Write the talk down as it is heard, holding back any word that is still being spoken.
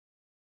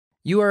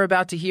You are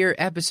about to hear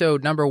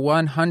episode number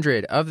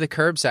 100 of The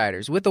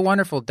Curbsiders with the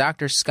wonderful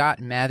Dr. Scott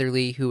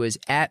Matherly, who is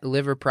at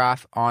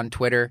LiverProf on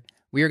Twitter.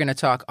 We are going to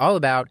talk all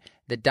about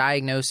the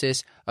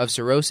diagnosis of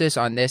cirrhosis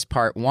on this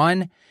part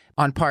 1.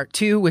 On part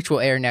 2, which will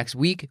air next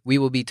week, we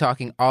will be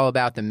talking all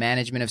about the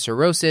management of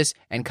cirrhosis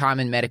and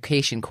common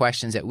medication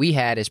questions that we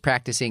had as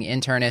practicing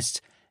internists.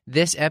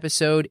 This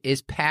episode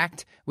is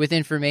packed with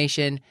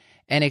information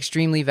and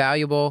extremely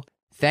valuable.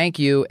 Thank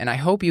you, and I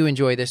hope you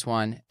enjoy this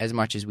one as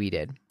much as we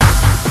did.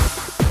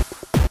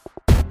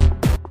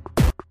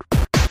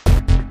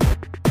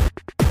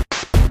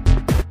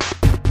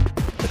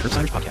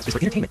 Curbsiders podcast is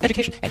for entertainment,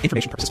 education, and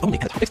information purposes only,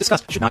 and the topics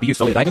discussed should not be used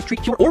solely to diagnose,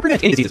 treat, cure, or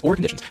prevent any diseases or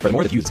conditions.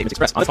 Furthermore, the views and statements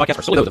expressed on this podcast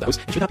are solely those of the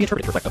host and should not be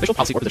interpreted to reflect the official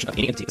policy or position of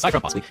any entity aside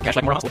from possibly Cash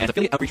Like Moral Hospital and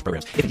affiliate outreach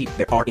programs. If indeed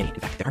there are any, in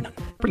fact, there are none.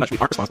 Pretty much, we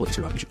aren't responsible if you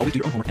screw up. You should always do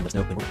your own homework and let us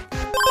know when we're wrong.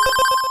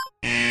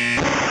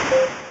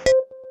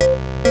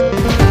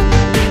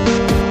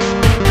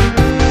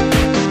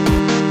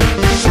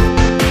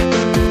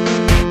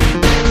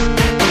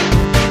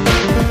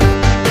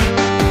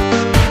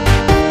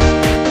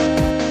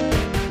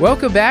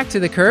 Welcome back to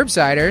The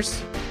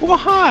Curbsiders. Well,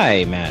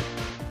 hi, Matt.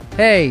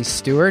 Hey,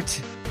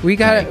 Stuart. We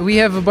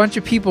have a bunch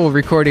of people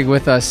recording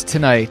with us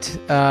tonight.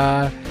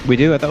 We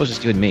do? I thought it was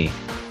just you and me.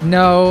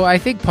 No, I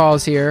think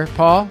Paul's here.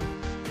 Paul?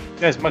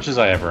 As much as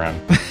I ever am.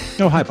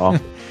 Oh, hi, Paul.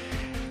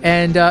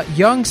 And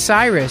young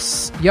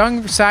Cyrus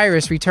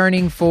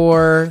returning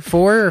for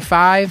 4 or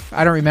 5.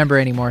 I don't remember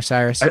anymore,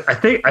 Cyrus. I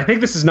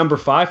think this is number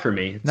 5 for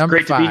me. It's number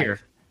great 5. to be here.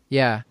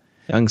 Yeah.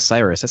 Young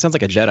Cyrus. That sounds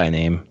like a Jedi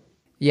name.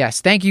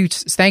 Yes. Thank you,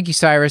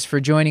 Cyrus, for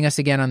joining us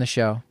again on the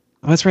show.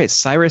 Oh, that's right.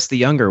 Cyrus the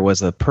Younger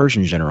was a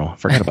Persian general.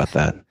 Forgot about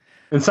that.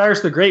 And Cyrus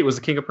the Great was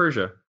the king of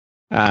Persia.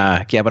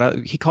 Yeah,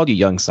 but he called you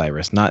Young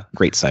Cyrus, not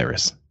Great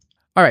Cyrus.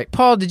 All right,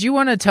 Paul, did you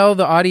want to tell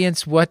the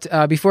audience what,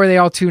 before they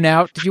all tune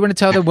out, did you want to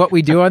tell them what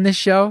we do on this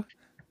show?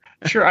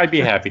 Sure, I'd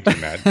be happy to,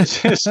 Matt.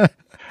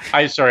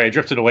 I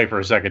drifted away for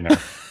a second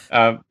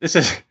there. This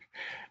is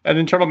an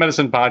internal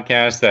medicine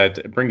podcast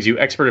that brings you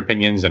expert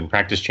opinions and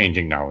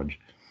practice-changing knowledge.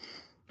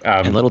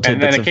 And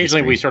then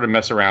occasionally we sort of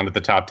mess around at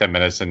the top 10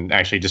 minutes and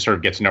actually just sort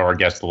of get to know our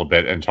guests a little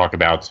bit and talk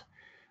about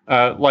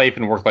life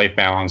and work-life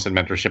balance and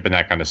mentorship and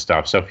that kind of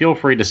stuff. So feel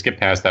free to skip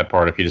past that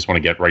part if you just want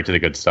to get right to the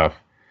good stuff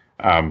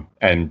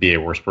and be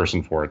a worse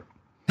person for it.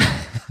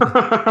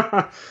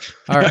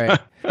 All right.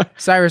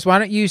 Cyrus, why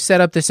don't you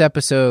set up this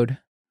episode?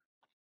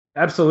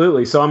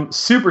 Absolutely. So I'm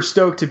super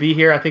stoked to be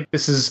here. I think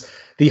this is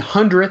the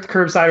 100th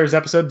Curbsiders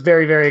episode.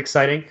 Very, very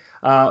exciting.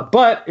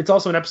 But it's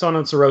also an episode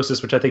on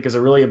cirrhosis, which I think is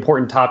a really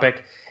important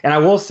topic. And I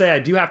will say I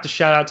do have to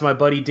shout out to my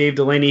buddy Dave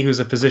Delaney, who's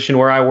a physician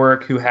where I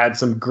work, who had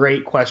some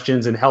great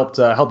questions and helped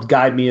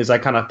guide me as I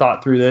kind of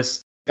thought through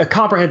this. A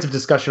comprehensive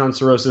discussion on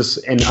cirrhosis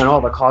and all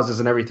the causes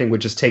and everything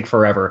would just take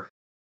forever.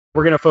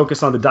 We're going to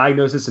focus on the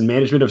diagnosis and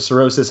management of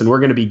cirrhosis, and we're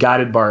going to be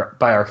guided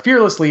by our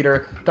fearless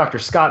leader, Dr.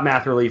 Scott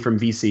Matherly from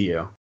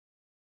VCU.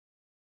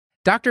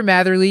 Dr.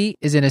 Matherly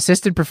is an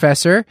assistant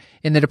professor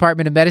in the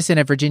Department of Medicine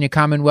at Virginia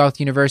Commonwealth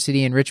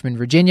University in Richmond,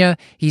 Virginia.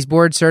 He's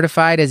board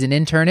certified as an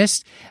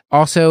internist,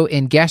 also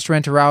in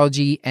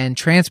gastroenterology and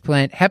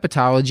transplant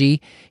hepatology.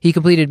 He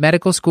completed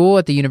medical school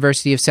at the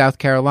University of South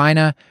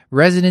Carolina,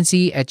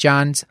 residency at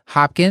Johns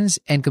Hopkins,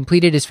 and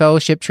completed his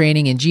fellowship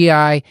training in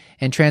GI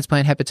and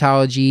transplant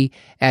hepatology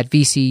at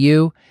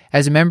VCU.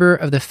 As a member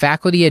of the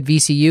faculty at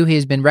VCU, he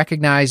has been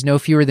recognized no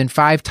fewer than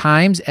 5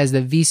 times as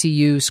the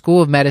VCU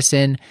School of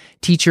Medicine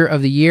Teacher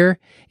of the Year.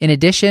 In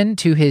addition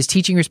to his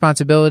teaching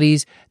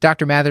responsibilities,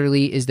 Dr.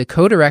 Matherly is the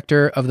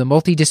co-director of the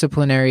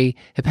multidisciplinary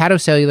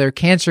hepatocellular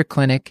cancer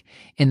clinic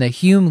in the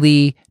Hume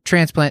Lee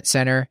Transplant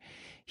Center.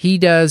 He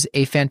does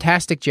a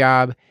fantastic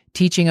job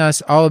teaching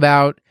us all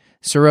about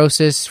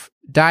cirrhosis,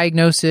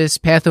 diagnosis,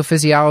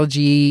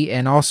 pathophysiology,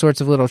 and all sorts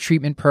of little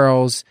treatment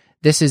pearls.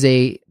 This is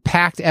a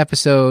packed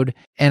episode,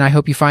 and I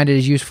hope you find it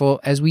as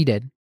useful as we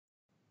did.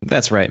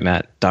 That's right,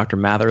 Matt. Dr.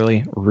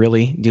 Matherly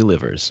really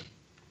delivers.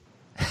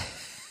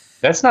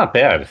 That's not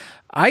bad.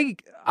 I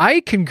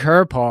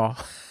concur, Paul.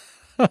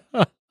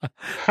 It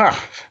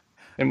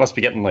must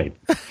be getting late.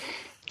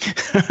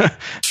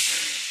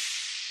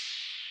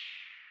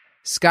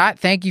 Scott,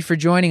 thank you for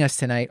joining us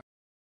tonight.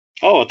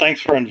 Oh, thanks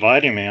for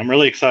inviting me. I'm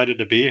really excited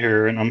to be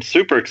here, and I'm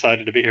super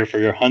excited to be here for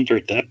your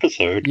 100th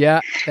episode.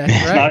 Yeah,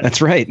 that's right.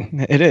 That's right.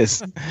 It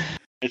is.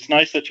 It's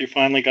nice that you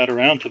finally got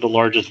around to the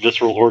largest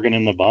visceral organ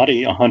in the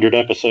body 100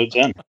 episodes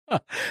in.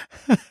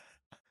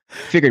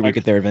 Figured we'd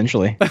get there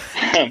eventually.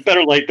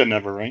 Better late than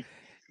never, right?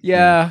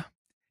 Yeah.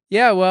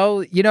 Yeah,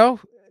 well,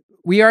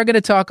 we are going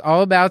to talk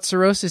all about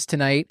cirrhosis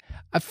tonight.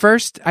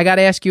 First, I got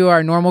to ask you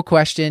our normal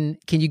question.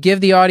 Can you give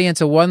the audience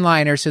a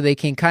one-liner so they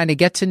can kind of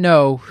get to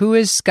know who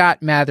is Scott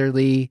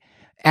Matherly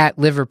at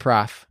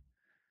LiverProf?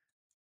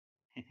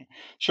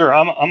 Sure.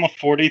 I'm a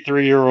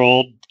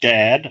 43-year-old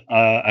dad.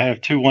 I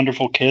have 2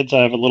 wonderful kids. I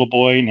have a little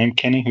boy named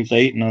Kenny who's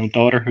 8 and a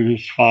daughter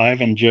who's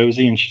 5, and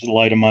Josie, and she's the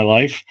light of my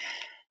life.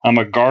 I'm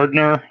a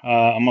gardener.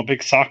 I'm a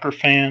big soccer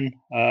fan.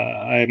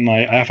 I'm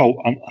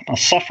a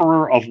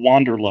sufferer of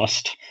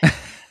wanderlust,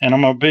 and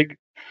I'm a big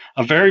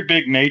a very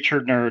big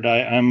nature nerd.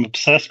 I'm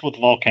obsessed with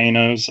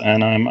volcanoes,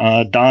 and I'm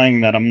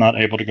dying that I'm not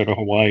able to go to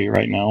Hawaii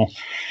right now.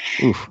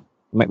 Oof,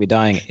 might be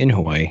dying in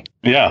Hawaii.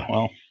 Yeah,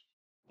 well,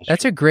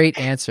 That's a great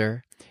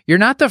answer. You're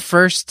not the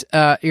first.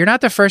 You're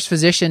not the first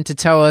physician to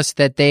tell us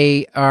that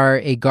they are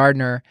a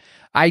gardener.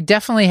 I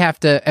definitely have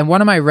to. And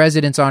one of my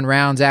residents on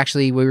rounds,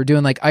 actually, we were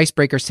doing like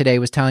icebreakers today,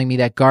 was telling me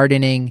that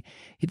gardening,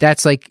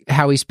 that's like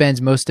how he spends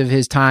most of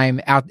his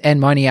time out and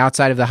money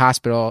outside of the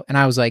hospital. And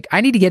I was like, I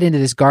need to get into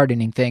this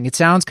gardening thing. It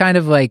sounds kind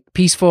of like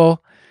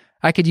peaceful.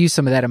 I could use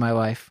some of that in my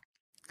life.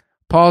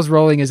 Paul's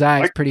rolling his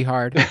eyes pretty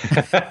hard.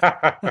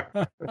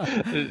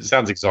 It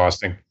sounds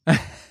exhausting.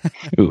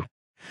 Ooh.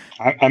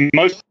 I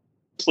mostly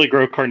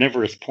grow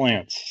carnivorous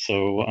plants,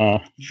 so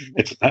I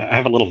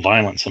have a little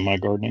violence in my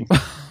gardening.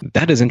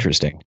 That is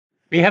interesting.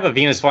 We have a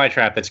Venus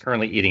flytrap that's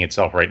currently eating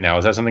itself right now.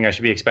 Is that something I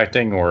should be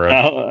expecting? Or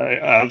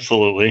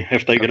Absolutely.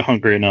 If they get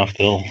hungry enough,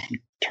 they'll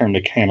turn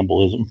to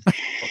cannibalism.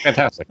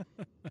 Fantastic.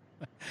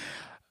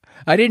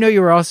 I didn't know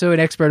you were also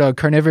an expert on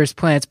carnivorous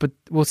plants, but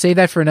we'll save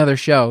that for another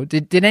show.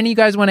 Did any of you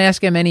guys want to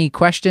ask him any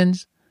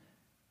questions?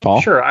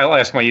 Paul? Sure, I'll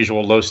ask my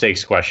usual low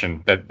stakes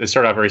question that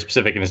started out very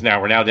specific and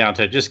we're now down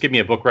to just give me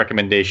a book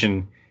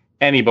recommendation,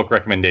 any book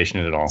recommendation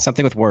at all.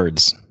 Something with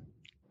words.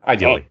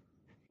 Ideally.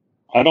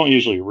 I don't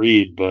usually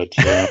read, but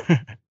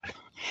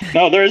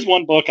no, there is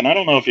one book, and I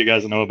don't know if you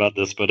guys know about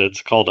this, but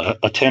it's called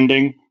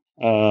Attending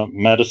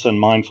Medicine,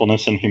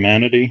 Mindfulness, and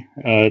Humanity.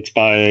 It's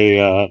by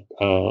a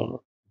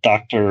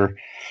doctor,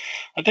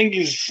 I think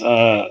he's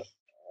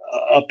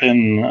up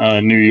in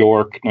New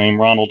York, named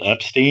Ronald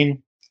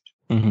Epstein.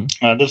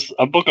 Mm-hmm. This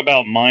a book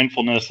about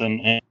mindfulness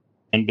and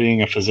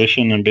being a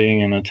physician and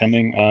being an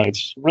attending.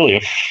 It's really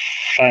a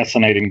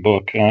fascinating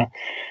book.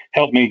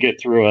 Helped me get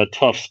through a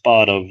tough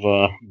spot of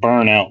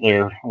burnout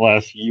there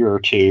last year or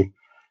two.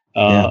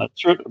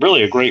 It's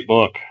really a great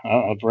book.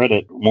 I've read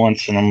it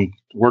once, and I'm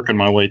working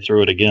my way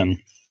through it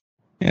again.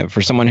 Yeah,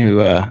 for someone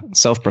who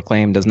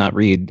self-proclaimed does not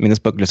read, I mean, this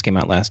book just came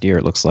out last year,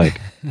 it looks like.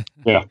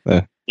 Yeah.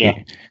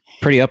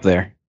 Pretty up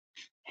there.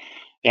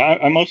 Yeah,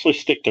 I mostly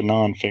stick to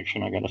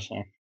nonfiction, I gotta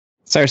say.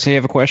 Cyrus, do you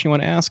have a question you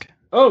want to ask?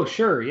 Oh,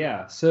 sure.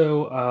 Yeah.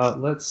 So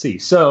let's see.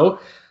 So,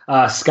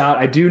 Scott,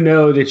 I do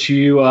know that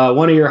you,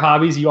 one of your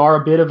hobbies, you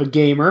are a bit of a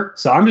gamer.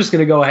 So I'm just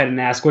going to go ahead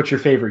and ask, what's your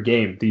favorite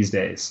game these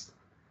days?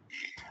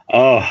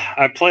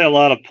 I play a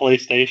lot of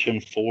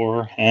PlayStation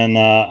 4, and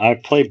I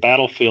play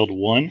Battlefield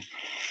 1.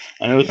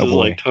 I know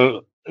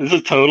this this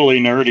is totally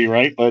nerdy,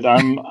 right? But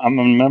I'm a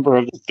member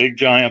of this big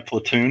giant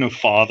platoon of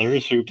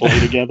fathers who play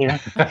together.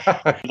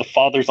 The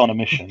fathers on a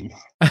mission.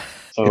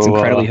 So, it's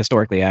incredibly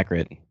historically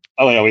accurate.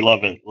 Oh yeah, we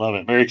love it.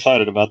 Very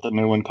excited about the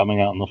new one coming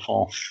out in the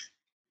fall.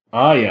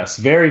 Ah, yes,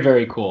 very,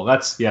 very cool.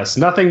 That's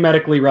nothing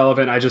medically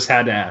relevant. I just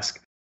had to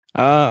ask.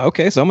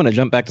 Okay, so I'm going to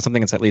jump back to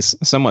something that's at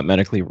least somewhat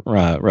medically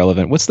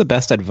relevant. What's the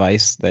best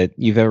advice that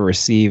you've ever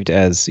received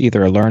as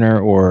either a learner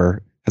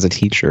or as a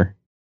teacher?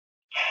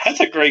 That's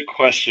a great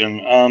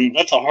question.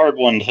 That's a hard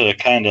one to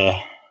kind of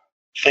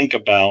think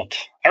about.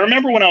 I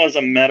remember when I was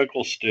a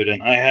medical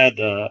student, I had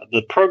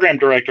the program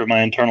director of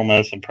my internal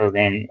medicine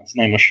program. His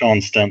name was Sean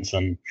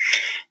Stinson.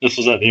 This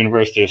was at the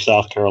University of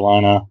South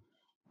Carolina.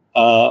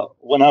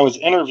 When I was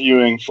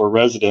interviewing for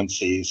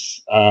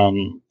residencies,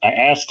 I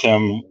asked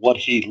him what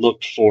he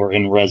looked for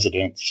in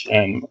residents,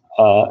 and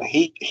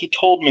he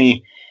told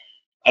me,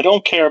 "I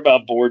don't care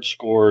about board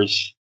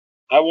scores.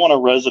 I want a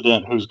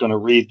resident who's going to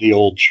read the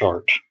old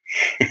chart.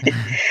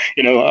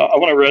 I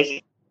want a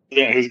resident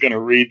who's going to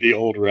read the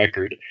old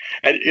record."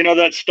 And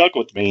that stuck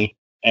with me.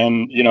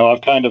 And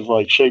I've kind of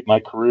like shaped my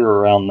career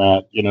around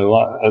that.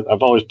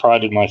 I've always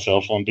prided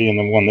myself on being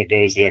the one that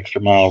goes the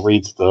extra mile,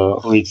 reads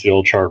the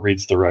old chart,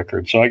 reads the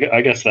record. So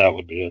I guess that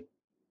would be it.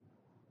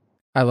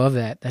 I love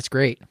that. That's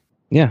great.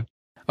 Yeah.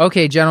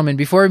 Okay, gentlemen,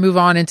 before we move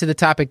on into the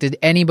topic, did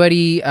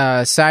anybody,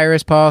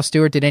 Cyrus, Paul,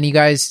 Stuart, did any of you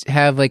guys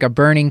have like a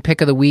burning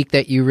pick of the week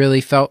that you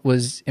really felt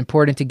was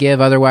important to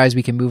give? Otherwise,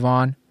 we can move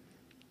on.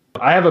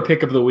 I have a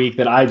pick of the week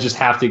that I just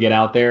have to get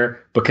out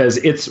there because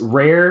it's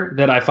rare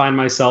that I find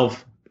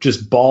myself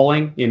just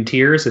bawling in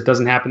tears. It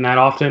doesn't happen that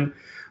often,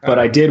 but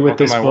I did with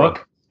this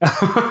book.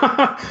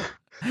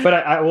 But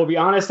I will be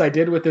honest, I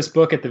did with this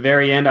book at the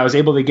very end. I was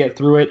able to get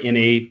through it in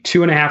a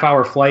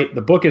 2.5-hour flight.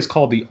 The book is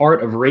called The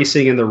Art of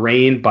Racing in the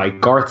Rain by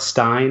Garth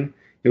Stein.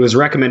 It was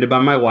recommended by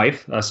my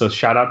wife, so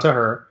shout out to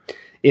her.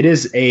 It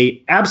is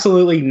a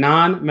absolutely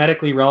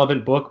non-medically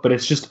relevant book, but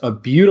it's just a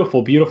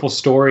beautiful, beautiful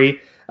story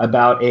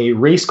about a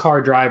race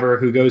car driver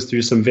who goes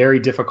through some very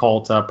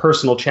difficult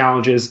personal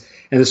challenges,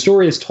 and the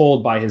story is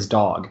told by his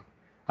dog.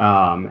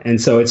 And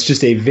so it's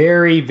just a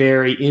very,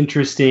 very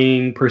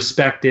interesting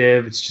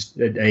perspective. It's just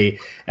the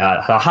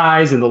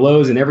highs and the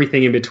lows and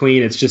everything in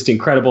between. It's just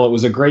incredible. It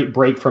was a great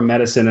break from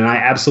medicine, and I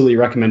absolutely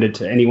recommend it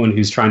to anyone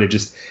who's trying to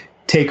just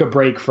take a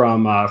break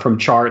from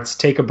charts,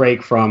 take a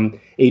break from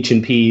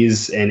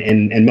H&Ps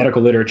and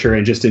medical literature,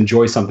 and just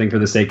enjoy something for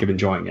the sake of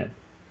enjoying it.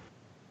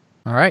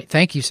 All right.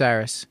 Thank you,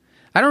 Cyrus.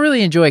 I don't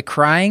really enjoy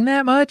crying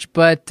that much,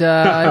 but,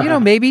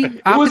 maybe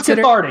It was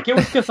cathartic.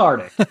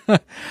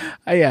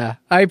 Yeah,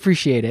 I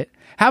appreciate it.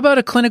 How about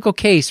a clinical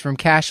case from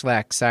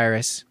Kashlak,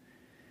 Cyrus?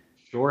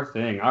 Sure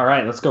thing. All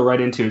right, let's go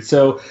right into it.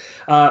 So,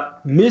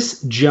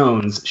 Miss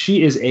Jones,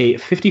 she is a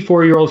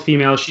 54-year-old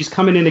female. She's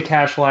coming into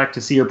Kashlak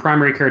to see her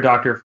primary care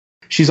doctor.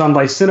 She's on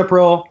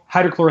lisinopril,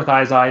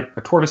 hydrochlorothiazide,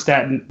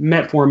 atorvastatin,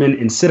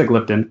 metformin, and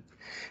sitagliptin.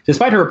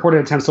 Despite her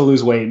reported attempts to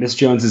lose weight, Miss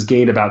Jones has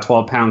gained about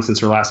 12 pounds since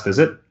her last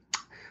visit.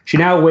 She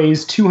now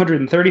weighs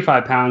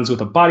 235 pounds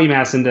with a body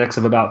mass index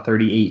of about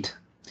 38.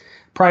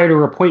 Prior to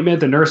her appointment,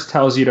 the nurse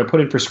tells you to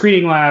put in for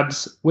screening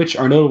labs, which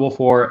are notable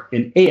for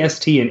an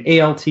AST and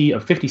ALT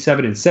of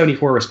 57 and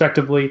 74,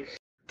 respectively.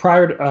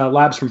 Prior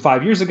labs from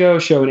 5 years ago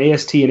show an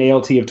AST and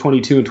ALT of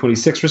 22 and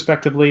 26,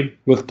 respectively,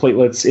 with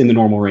platelets in the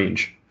normal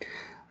range.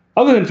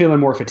 Other than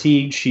feeling more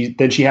fatigued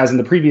than she has in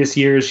the previous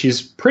years,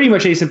 she's pretty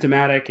much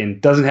asymptomatic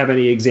and doesn't have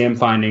any exam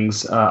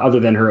findings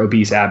other than her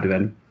obese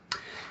abdomen.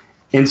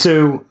 And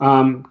so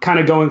kind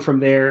of going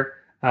from there,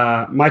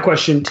 my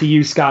question to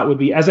you, Scott, would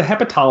be, as a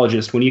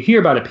hepatologist, when you hear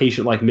about a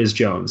patient like Ms.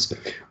 Jones,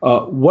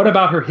 what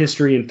about her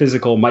history and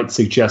physical might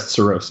suggest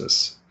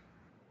cirrhosis?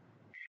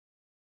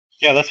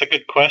 Yeah, that's a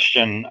good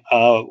question.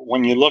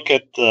 When you look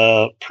at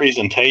the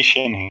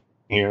presentation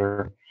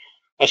here,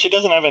 she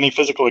doesn't have any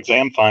physical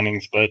exam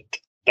findings, but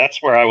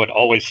that's where I would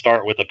always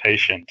start with a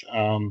patient.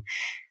 Do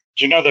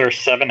you know there are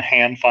 7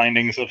 hand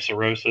findings of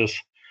cirrhosis?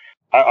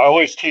 I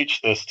always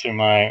teach this to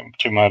my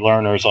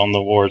learners on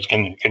the wards.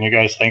 Can you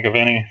guys think of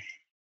any?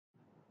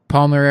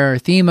 Pulmonary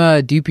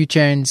erythema,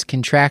 Dupuytren's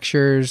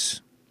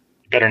contractures.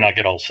 Better not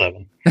get all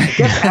 7. I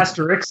guess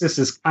asterixis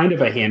is kind of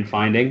a hand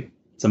finding.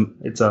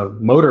 It's a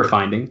motor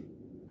finding.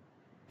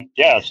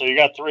 Yeah, so you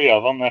got 3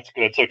 of them. That's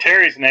good. So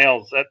Terry's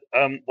nails.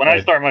 When I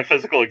start my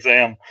physical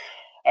exam,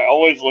 I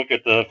always look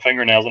at the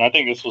fingernails, and I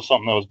think this was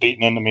something that was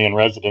beaten into me in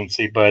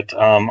residency. But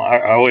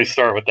I always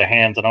start with the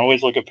hands, and I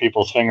always look at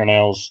people's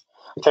fingernails.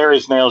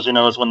 Terry's nails,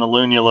 is when the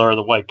lunula, or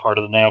the white part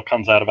of the nail,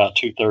 comes out about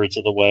 2/3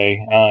 of the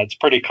way. It's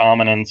pretty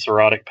common in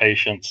cirrhotic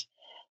patients.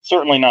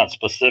 Certainly not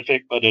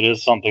specific, but it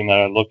is something that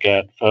I look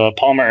at.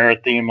 Pulmonary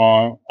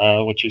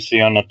erythema, which you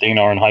see on the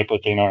thenar and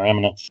hypothenar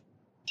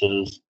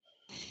eminences.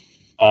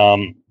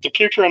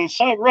 Dupuytren's,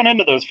 I run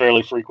into those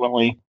fairly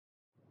frequently.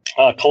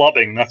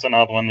 Clubbing, that's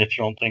another one that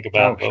you don't think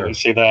about, but we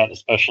see that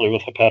especially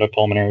with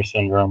hepatopulmonary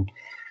syndrome.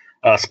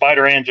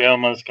 Spider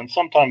angiomas can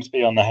sometimes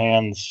be on the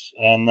hands,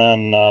 and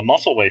then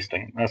muscle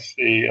wasting. That's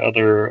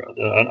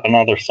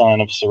another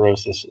sign of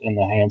cirrhosis in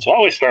the hands. So I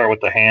always start with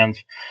the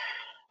hands.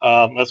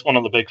 That's one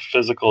of the big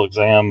physical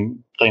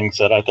exam things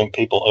that I think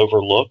people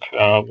overlook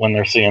when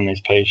they're seeing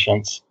these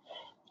patients.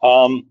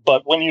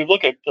 But when you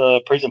look at the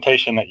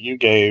presentation that you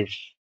gave,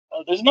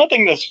 there's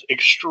nothing that's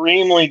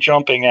extremely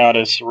jumping out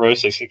as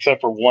cirrhosis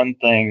except for one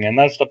thing, and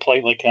that's the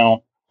platelet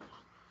count.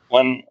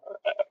 When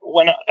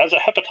as a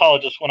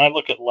hepatologist, when I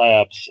look at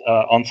labs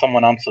on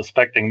someone I'm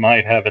suspecting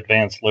might have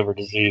advanced liver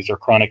disease or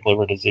chronic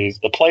liver disease,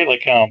 the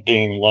platelet count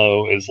being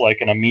low is like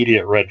an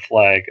immediate red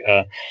flag.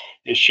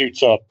 It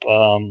shoots up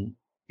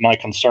my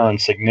concern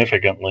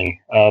significantly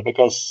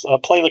because a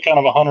platelet count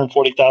of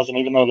 140,000,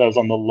 even though that was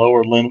on the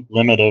lower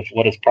limit of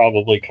what is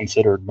probably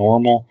considered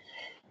normal,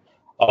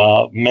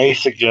 may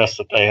suggest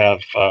that they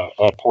have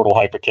portal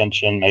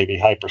hypertension, maybe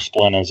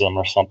hypersplenism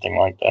or something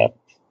like that.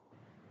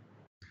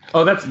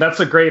 Oh, that's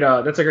a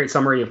great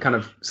summary of kind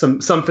of some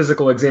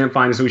physical exam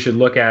findings we should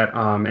look at,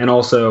 and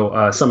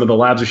also some of the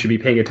labs we should be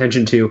paying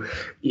attention to.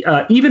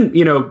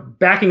 Even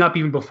backing up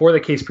even before the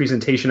case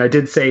presentation, I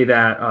did say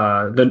that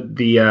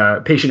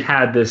the patient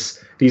had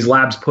these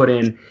labs put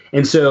in,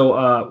 and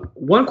so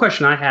one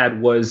question I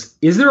had was: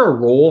 is there a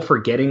role for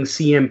getting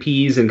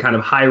CMPs in kind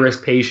of high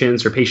risk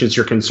patients or patients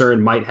you're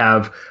concerned might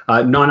have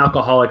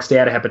non-alcoholic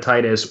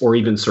steatohepatitis or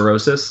even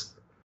cirrhosis?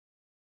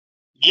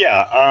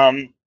 Yeah.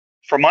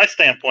 From my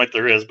standpoint,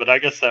 there is, but I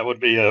guess that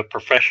would be a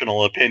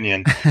professional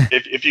opinion.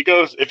 If you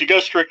go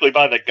strictly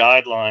by the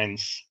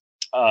guidelines,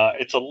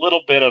 it's a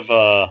little bit of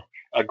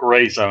a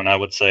gray zone, I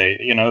would say.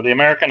 The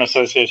American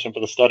Association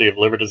for the Study of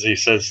Liver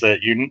Disease says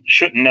that you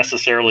shouldn't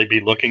necessarily be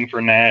looking for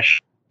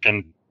NASH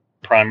in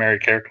primary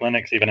care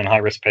clinics, even in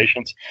high-risk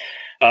patients,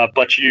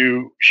 but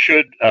you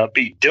should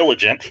be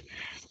diligent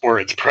for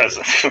its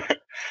presence,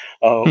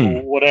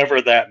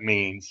 whatever that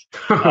means.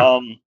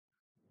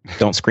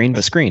 Don't screen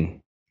the screen.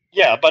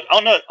 Yeah, but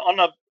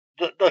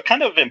the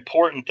kind of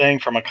important thing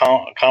from a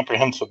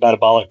comprehensive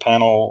metabolic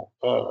panel,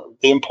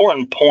 the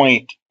important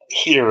point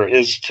here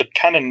is to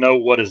kind of know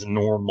what is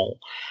normal,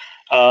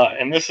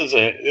 and this is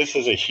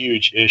a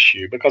huge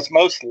issue because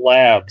most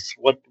labs,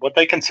 what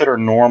they consider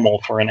normal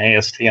for an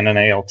AST and an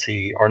ALT,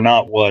 are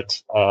not what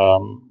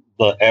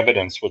the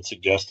evidence would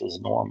suggest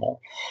is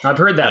normal. I've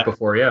heard that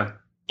before. Yeah.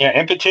 Yeah.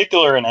 In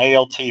particular, an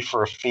ALT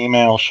for a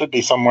female should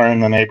be somewhere in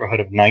the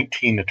neighborhood of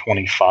 19 to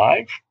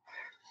 25.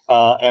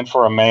 And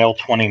for a male,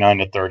 29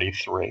 to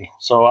 33.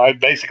 So I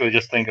basically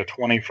just think of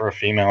 20 for a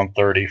female and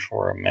 30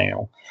 for a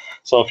male.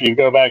 So if you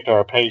go back to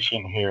our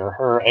patient here,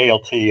 her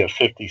ALT of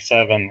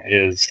 57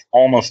 is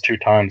almost 3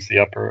 times the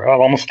upper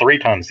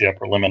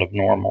limit of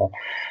normal,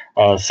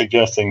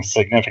 suggesting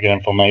significant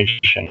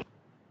inflammation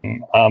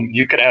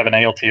You could have an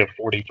ALT of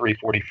 43,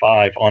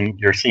 45 on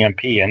your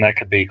CMP, and that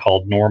could be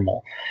called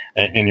normal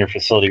in your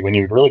facility when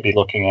you'd really be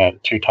looking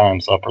at 2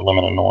 times upper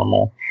limit of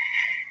normal.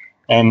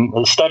 And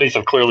the studies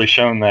have clearly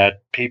shown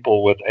that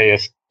people with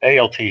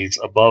ALTs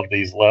above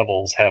these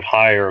levels have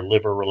higher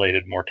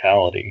liver-related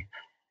mortality.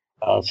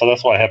 So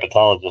that's why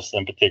hepatologists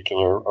in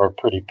particular are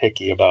pretty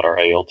picky about our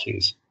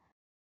ALTs.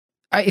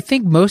 I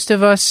think most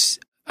of us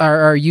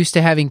are used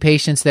to having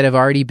patients that have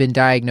already been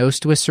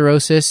diagnosed with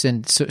cirrhosis,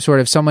 and sort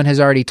of someone has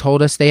already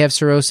told us they have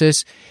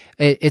cirrhosis.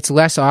 It's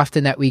less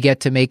often that we get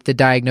to make the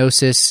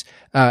diagnosis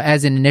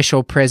as an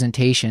initial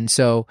presentation.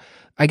 So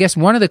I guess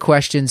one of the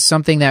questions,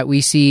 something that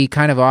we see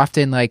kind of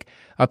often, like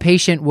a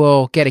patient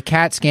will get a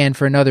CAT scan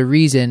for another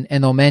reason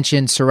and they'll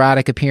mention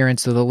cirrhotic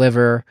appearance of the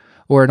liver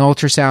or an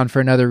ultrasound for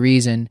another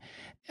reason.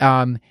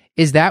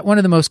 Is that one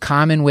of the most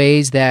common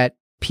ways that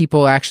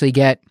people actually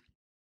get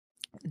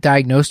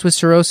diagnosed with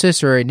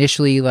cirrhosis or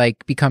initially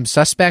like become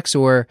suspects?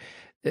 Or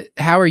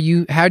how do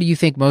you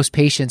think most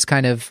patients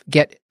kind of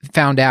get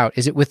found out?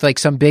 Is it with like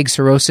some big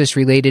cirrhosis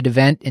related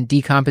event and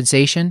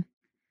decompensation?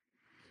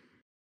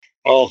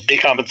 Well,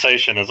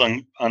 decompensation is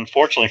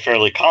unfortunately a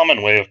fairly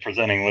common way of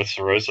presenting with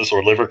cirrhosis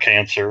or liver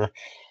cancer.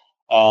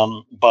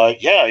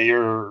 But yeah,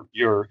 your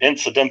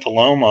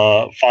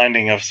incidentaloma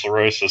finding of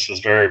cirrhosis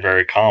is very,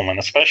 very common,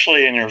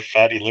 especially in your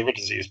fatty liver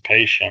disease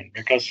patient,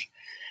 because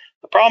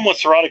the problem with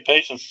cirrhotic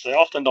patients is they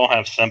often don't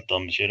have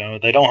symptoms.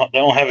 They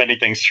don't have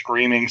anything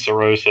screaming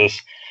cirrhosis.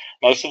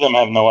 Most of them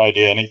have no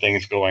idea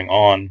anything's going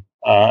on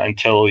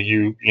until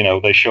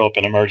they show up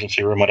in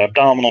emergency room with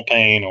abdominal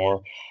pain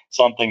or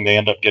something. They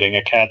end up getting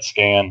a CAT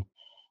scan.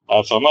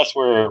 So unless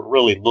we're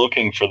really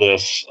looking for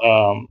this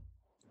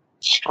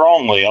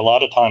strongly, a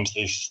lot of times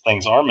these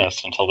things are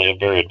missed until they have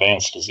very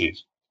advanced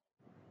disease.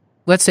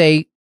 Let's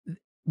say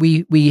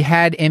we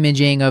had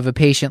imaging of a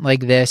patient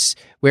like this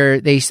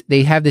where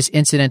they have this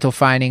incidental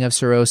finding of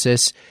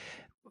cirrhosis.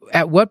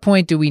 At what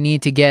point do we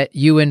need to get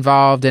you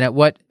involved, and at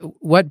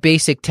what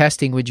basic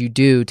testing would you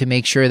do to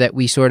make sure that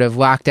we sort of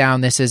lock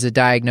down this as a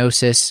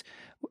diagnosis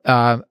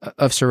of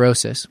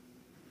cirrhosis?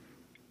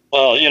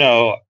 Well,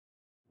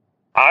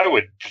 I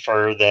would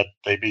prefer that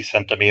they be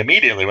sent to me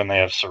immediately when they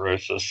have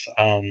cirrhosis.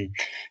 I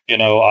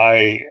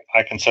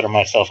consider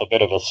myself a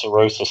bit of a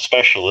cirrhosis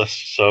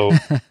specialist, so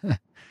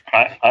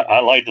I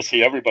like to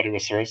see everybody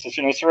with cirrhosis.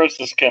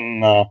 Cirrhosis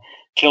can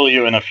kill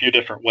you in a few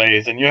different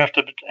ways, and you have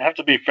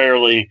to be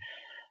fairly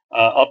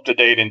up to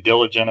date and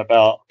diligent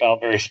about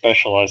very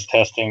specialized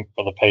testing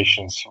for the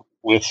patients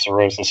with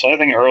cirrhosis. So I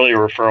think earlier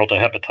referral to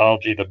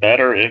hepatology, the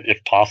better,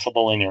 if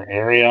possible, in your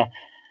area.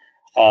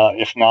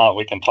 If not,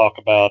 we can talk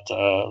about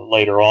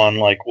later on,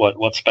 like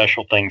what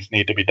special things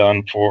need to be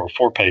done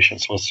for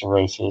patients with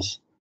cirrhosis.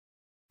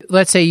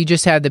 Let's say you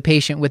just had the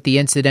patient with the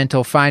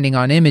incidental finding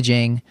on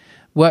imaging.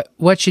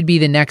 What should be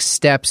the next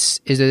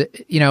steps? Is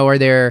it,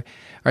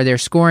 are there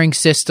scoring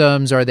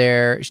systems?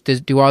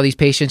 Do all these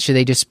patients, should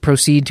they just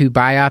proceed to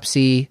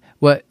biopsy?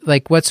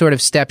 What sort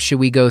of steps should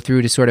we go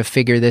through to sort of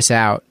figure this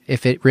out,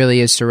 if it really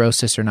is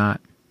cirrhosis or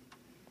not?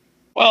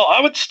 Well,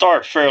 I would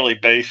start fairly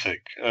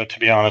basic, to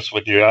be honest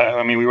with you.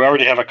 I mean, we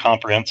already have a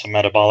comprehensive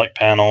metabolic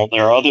panel.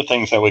 There are other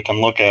things that we can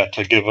look at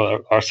to give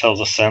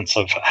ourselves a sense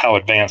of how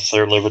advanced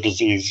their liver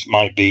disease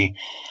might be.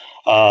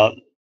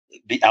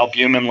 The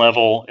albumin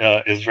level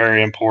is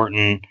very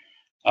important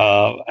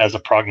as a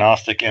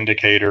prognostic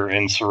indicator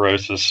in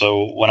cirrhosis.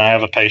 So when I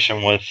have a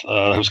patient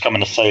who's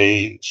coming to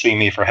see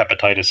me for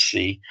hepatitis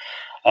C,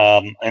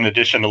 in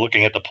addition to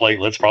looking at the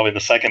platelets, probably the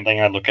second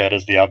thing I look at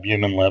is the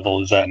albumin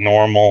level. Is that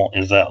normal?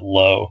 Is that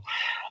low?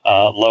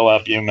 Low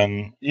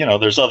albumin,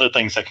 there's other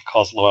things that can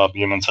cause low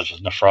albumin, such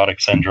as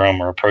nephrotic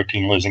syndrome or a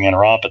protein-losing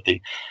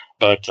enteropathy.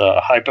 But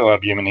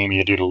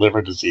hypoalbuminemia due to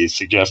liver disease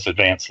suggests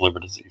advanced liver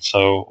disease.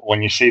 So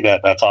when you see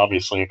that, that's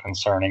obviously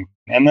concerning.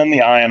 And then the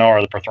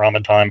INR, the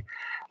prothrombin time,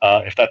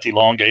 if that's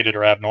elongated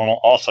or abnormal,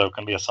 also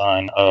can be a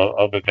sign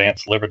of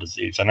advanced liver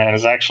disease. And that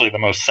is actually the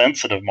most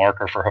sensitive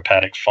marker for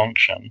hepatic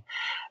function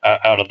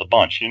out of the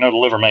bunch. The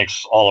liver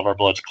makes all of our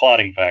blood's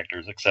clotting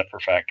factors except for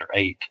factor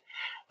VIII.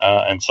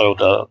 And so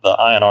the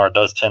INR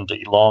does tend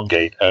to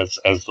elongate as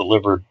the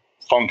liver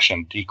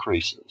function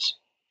decreases.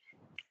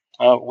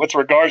 With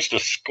regards to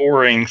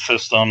scoring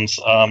systems,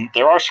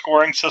 there are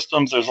scoring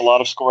systems. There's a lot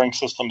of scoring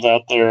systems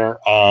out there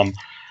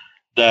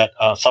that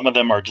some of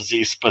them are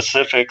disease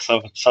specific,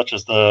 such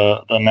as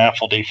the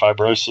NAFLD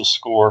fibrosis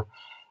score.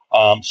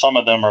 Some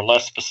of them are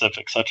less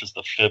specific, such as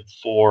the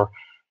FIB-4.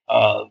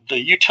 The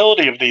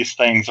utility of these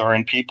things are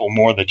in people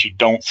more that you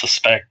don't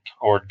suspect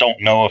or don't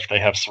know if they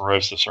have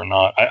cirrhosis or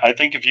not. I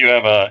think if you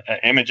have an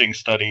imaging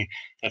study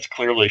that's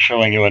clearly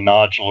showing you a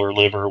nodular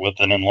liver with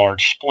an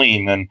enlarged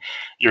spleen, then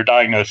your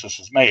diagnosis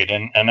is made.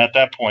 And at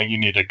that point, you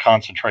need to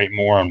concentrate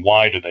more on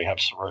why do they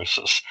have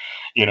cirrhosis,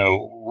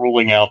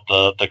 ruling out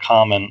the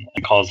common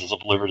causes of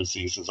liver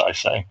disease, as I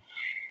say.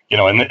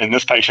 In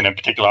this patient in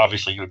particular,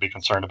 obviously you would be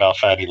concerned about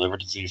fatty liver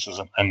diseases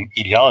and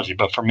etiology.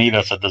 But for me,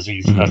 that's a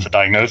disease, that's a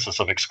diagnosis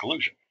of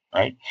exclusion.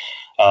 right?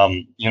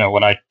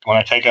 When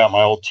I take out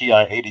my old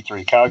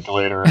TI-83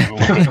 calculator and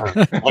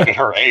look at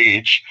her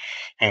age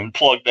and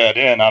plug that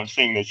in, I'm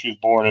seeing that she was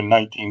born in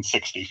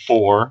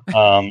 1964.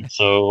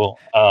 So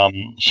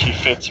she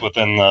fits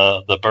within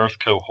the birth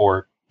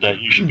cohort that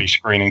you should be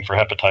screening for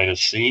hepatitis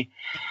C.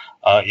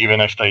 Even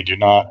if they do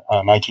not,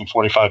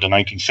 1945 to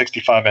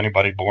 1965,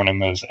 anybody born in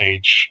those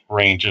age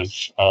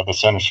ranges, the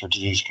Centers for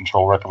Disease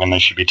Control recommend they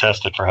should be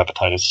tested for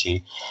hepatitis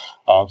C.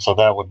 So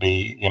that would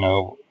be,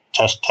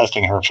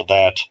 testing her for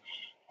that,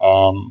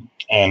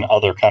 and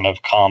other kind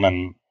of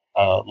common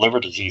liver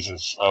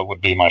diseases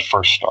would be my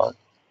first start.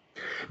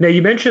 Now,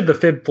 you mentioned the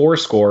FIB-4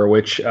 score,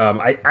 which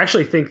I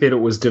actually think that it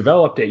was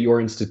developed at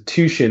your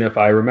institution, if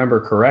I remember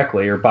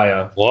correctly, or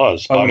by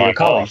my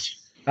colleagues.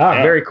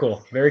 Yeah. Very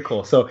cool. Very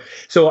cool. So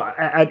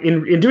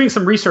in doing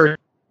some research,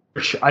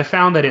 I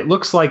found that it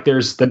looks like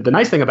there's the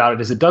nice thing about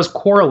it is it does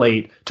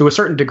correlate to a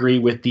certain degree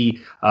with the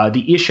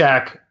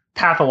Ishak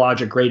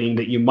pathologic rating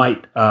that you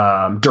might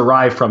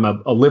derive from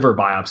a liver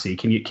biopsy.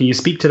 Can you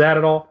speak to that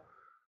at all?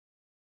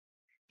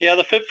 Yeah,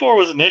 the FIB-4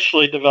 was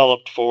initially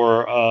developed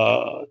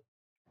for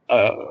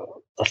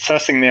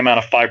assessing the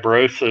amount of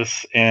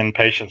fibrosis in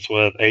patients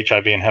with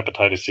HIV and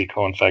hepatitis C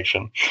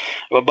co-infection,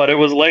 but it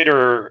was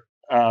later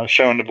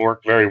shown to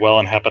work very well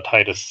in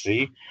hepatitis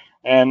C,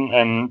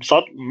 and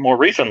more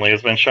recently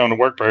has been shown to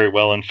work very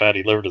well in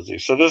fatty liver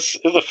disease. So this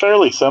is a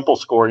fairly simple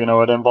score.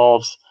 It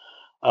involves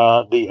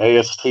the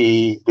AST,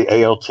 the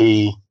ALT,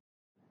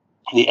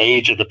 the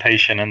age of the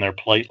patient, and their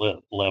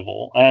platelet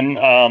level.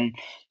 And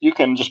you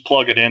can just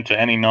plug it into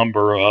any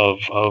number of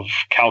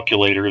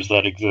calculators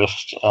that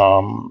exist.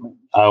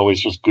 I always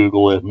just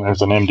Google it, and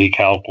there's an MD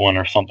Calc one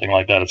or something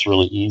like that. It's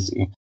really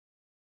easy.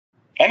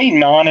 Any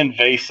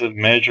non-invasive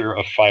measure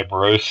of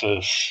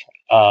fibrosis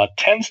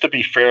tends to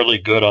be fairly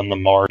good on the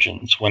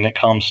margins when it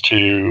comes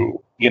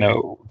to,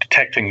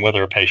 detecting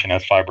whether a patient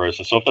has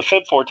fibrosis. So if the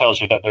FIB-4 tells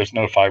you that there's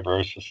no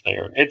fibrosis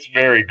there, it's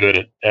very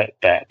good at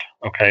that.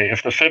 Okay.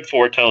 If the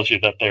FIB-4 tells you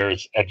that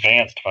there's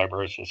advanced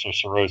fibrosis or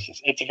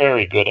cirrhosis, it's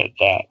very good at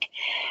that.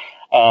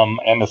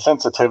 And the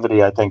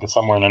sensitivity, I think, is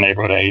somewhere in the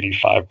neighborhood of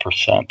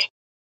 85%.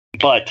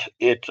 But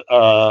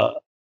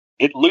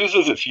it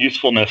loses its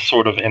usefulness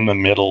sort of in the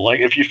middle. Like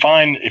if you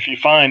find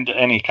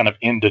any kind of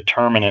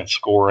indeterminate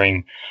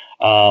scoring,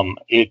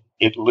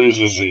 it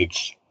loses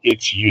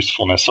its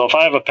usefulness. So if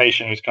I have a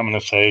patient who's coming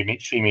to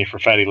see me for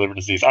fatty liver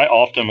disease, I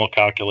often will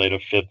calculate a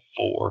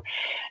FIB-4,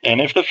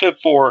 and if the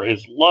FIB-4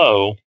 is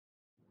low,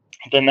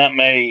 then that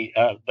may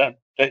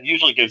that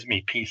usually gives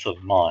me peace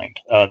of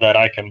mind that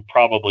I can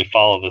probably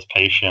follow this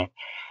patient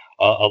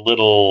a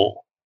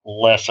little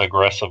less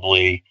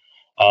aggressively,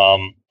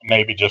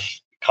 maybe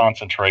just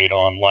concentrate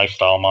on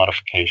lifestyle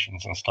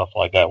modifications and stuff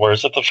like that.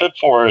 Whereas if the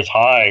FIB-4 is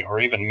high or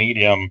even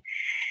medium,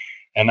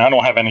 and I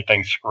don't have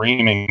anything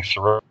screaming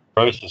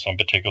cirrhosis in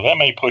particular, that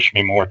may push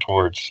me more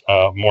towards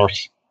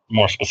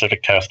more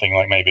specific testing,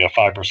 like maybe a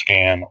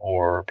FibroScan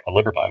or a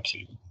liver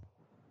biopsy.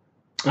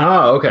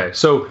 Oh, okay.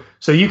 So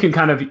you can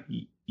kind of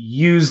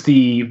use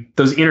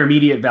those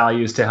intermediate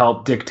values to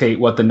help dictate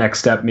what the next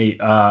step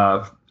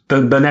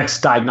the next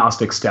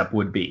diagnostic step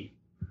would be.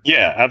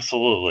 Yeah,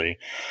 absolutely.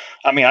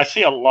 I mean, I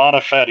see a lot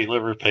of fatty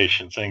liver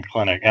patients in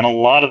clinic, and a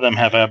lot of them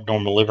have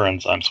abnormal liver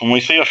enzymes. When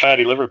we see a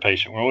fatty liver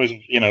patient, we're always,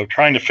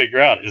 trying to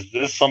figure out, is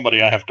this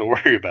somebody I have to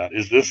worry about?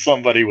 Is this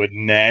somebody with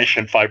NASH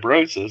and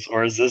fibrosis,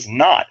 or is this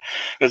not?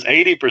 Because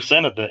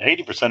 80%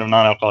 of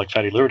non-alcoholic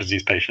fatty liver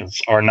disease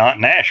patients are not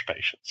NASH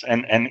patients,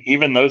 and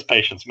even those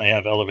patients may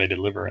have elevated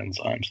liver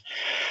enzymes.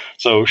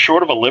 So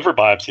short of a liver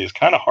biopsy, it's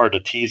kind of hard to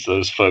tease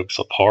those folks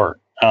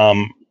apart.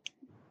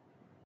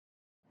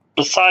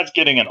 Besides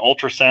getting an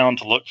ultrasound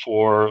to look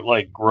for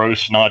like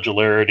gross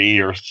nodularity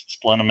or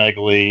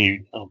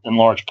splenomegaly,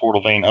 enlarged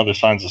portal vein, other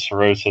signs of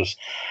cirrhosis,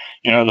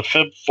 the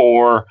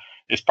FIB-4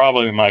 is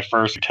probably my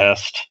first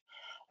test,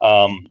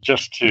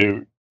 just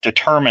to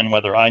determine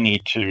whether I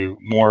need to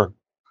move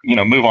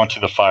on to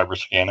the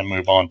FibroScan and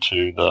move on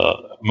to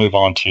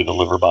the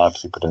liver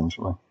biopsy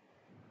potentially.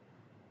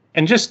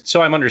 And just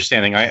so I'm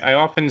understanding, I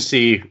often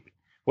see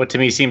what to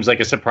me seems like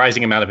a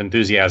surprising amount of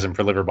enthusiasm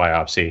for liver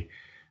biopsy.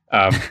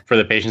 For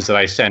the patients that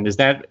I send, is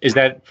that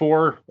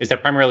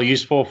primarily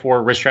useful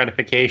for risk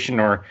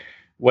stratification, or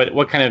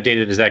what kind of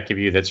data does that give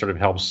you that sort of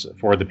helps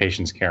for the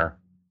patient's care?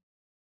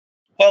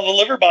 Well, the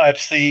liver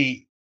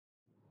biopsy,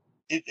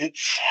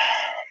 it's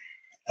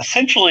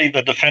essentially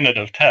the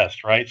definitive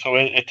test, right? So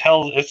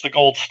it's the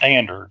gold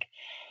standard.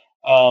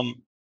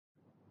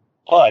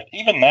 But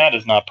even that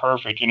is not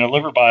perfect.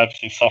 Liver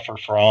biopsies suffer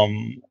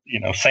from,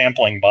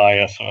 sampling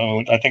bias.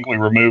 I think we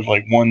remove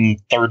like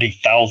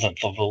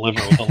 1/30,000th of the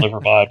liver with a liver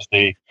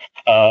biopsy,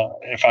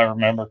 if I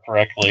remember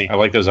correctly. I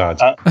like those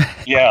odds.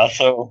 Yeah.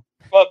 So,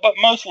 but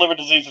most liver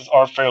diseases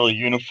are fairly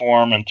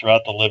uniform and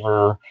throughout the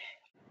liver.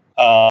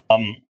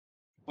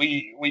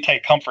 we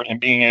take comfort in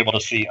being able to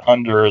see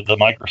under the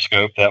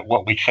microscope that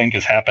what we think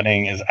is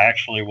happening is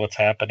actually what's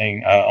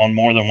happening. On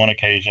more than one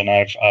occasion,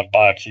 I've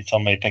biopsied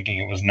somebody thinking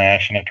it was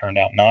NASH, and it turned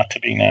out not to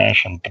be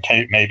NASH, and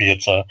maybe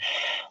it's a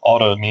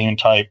autoimmune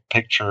type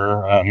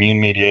picture,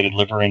 immune-mediated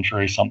liver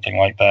injury, something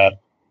like that.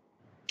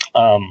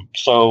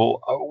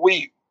 So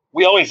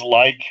we always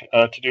like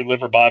to do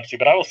liver biopsy,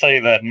 but I will say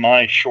that in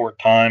my short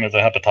time as a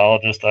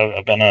hepatologist,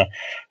 I've been a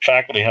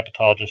faculty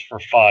hepatologist for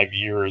 5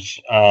 years.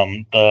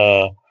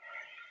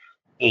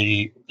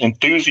 The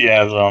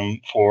enthusiasm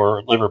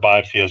for liver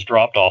biopsy has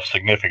dropped off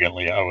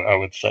significantly, I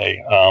would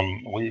say.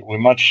 We're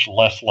much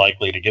less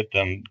likely to get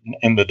them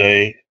in this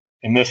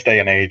day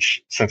and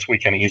age, since we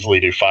can easily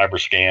do fiber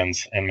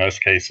scans in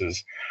most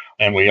cases.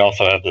 And we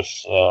also have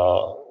this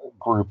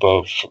group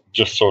of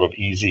just sort of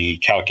easy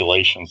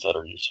calculations that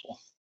are useful.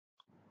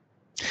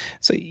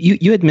 So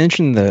you had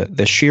mentioned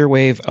the shear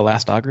wave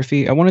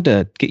elastography. I wanted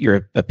to get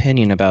your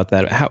opinion about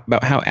that,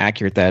 about how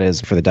accurate that is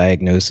for the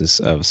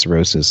diagnosis of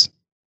cirrhosis.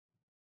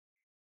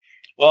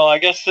 Well, I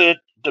guess it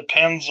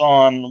depends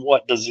on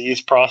what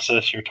disease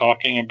process you're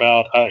talking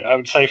about. I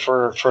would say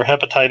for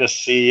hepatitis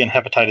C and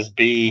hepatitis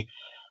B,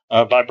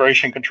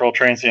 vibration control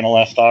transient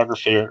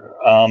elastography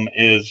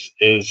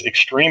is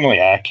extremely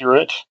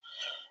accurate.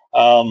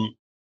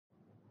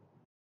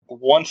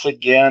 Once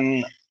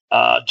again,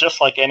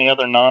 just like any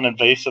other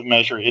non-invasive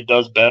measure, it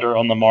does better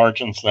on the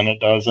margins than it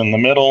does in the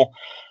middle.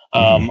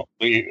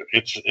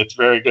 It's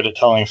very good at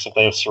telling us if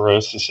they have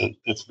cirrhosis.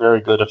 It's very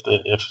good if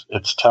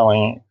it's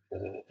telling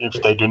if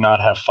they do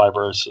not have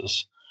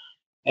fibrosis.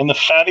 In the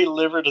fatty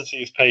liver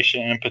disease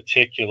patient in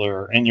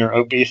particular, and your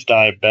obese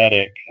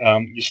diabetic,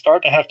 you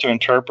start to have to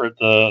interpret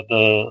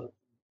the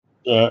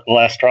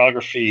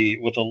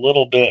elastography with a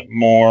little bit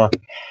more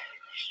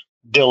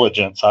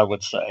diligence, I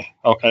would say.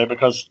 Okay,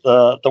 because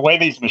the way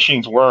these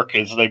machines work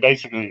is they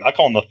basically, I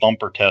call them the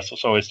thumper test.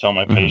 I always tell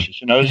my patients,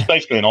 it's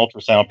basically an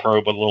ultrasound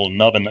probe with a little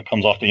nubbin that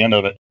comes off the end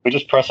of it. We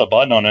just press a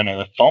button on it and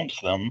it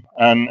thumps them,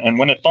 and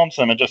when it thumps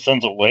them, it just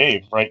sends a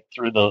wave right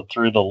through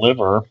the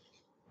liver.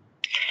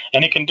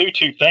 And it can do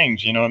two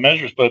things. It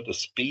measures both the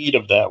speed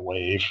of that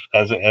wave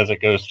as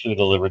it goes through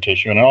the liver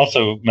tissue, and it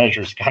also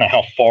measures kind of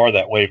how far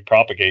that wave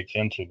propagates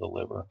into the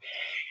liver.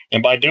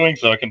 And by doing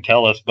so, it can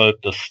tell us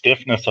both the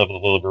stiffness of the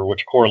liver,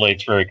 which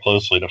correlates very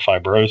closely to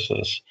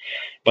fibrosis,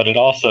 but it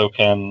also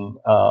can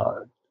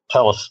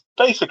tell us,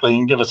 basically,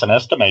 and give us an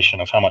estimation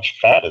of how much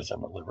fat is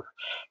in the liver,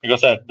 because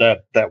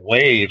that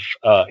wave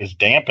is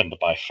dampened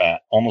by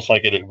fat, almost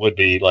like it would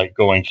be like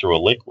going through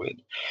a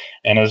liquid.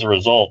 And as a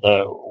result,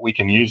 we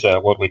can use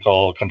that, what we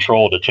call a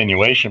controlled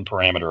attenuation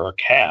parameter, or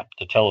CAP,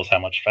 to tell us how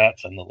much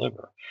fat's in the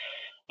liver.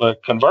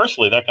 But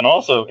conversely, that can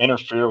also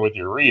interfere with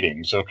your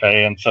readings.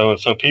 Okay, and so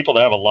people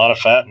that have a lot of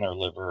fat in their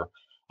liver,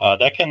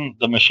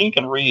 the machine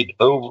can read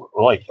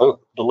the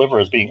liver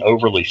as being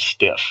overly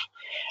stiff.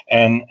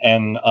 And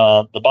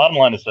the bottom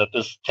line is that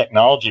this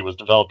technology was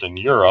developed in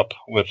Europe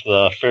with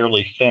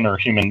fairly thinner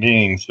human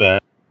beings than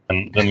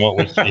what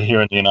we see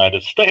here in the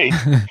United States.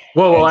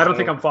 Whoa! I don't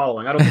think I'm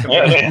following.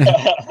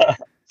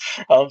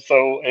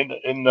 So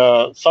in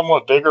the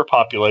somewhat bigger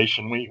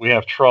population, we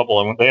have trouble,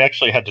 and they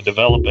actually had to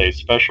develop a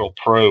special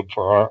probe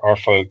for our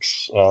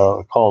folks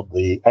called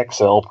the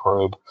XL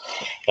probe.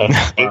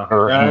 That's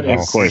bigger, and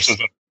of course,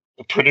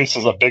 it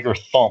produces a bigger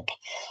thump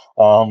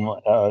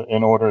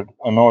in order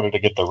to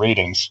get the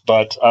readings.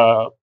 But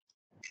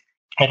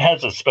it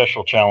has its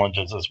special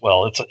challenges as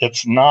well.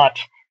 It's not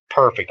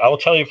perfect. I will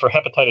tell you, for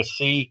hepatitis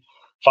C,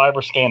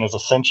 FibroScan has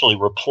essentially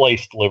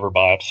replaced liver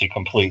biopsy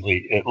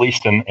completely, at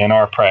least in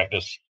our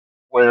practice.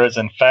 Whereas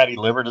in fatty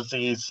liver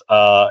disease,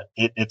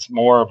 it's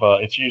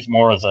used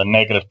more as a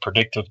negative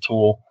predictive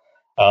tool,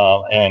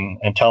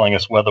 and telling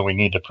us whether we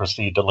need to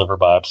proceed to liver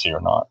biopsy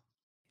or not.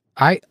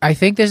 I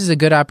think this is a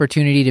good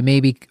opportunity to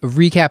maybe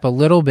recap a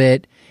little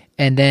bit,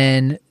 and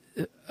then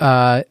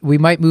we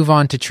might move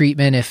on to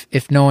treatment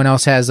if no one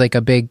else has like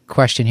a big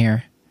question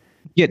here.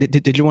 Yeah,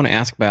 did you want to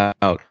ask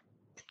about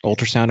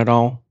ultrasound at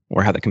all,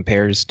 or how that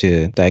compares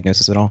to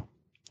diagnosis at all,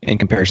 in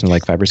comparison to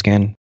like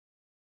FibroScan?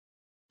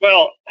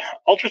 Well,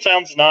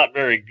 ultrasound's not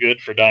very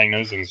good for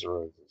diagnosing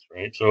cirrhosis,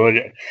 right? So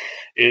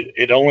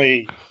it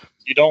only,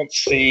 you don't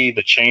see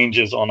the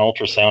changes on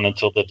ultrasound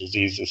until the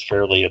disease is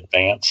fairly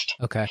advanced.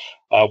 Okay.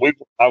 I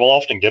will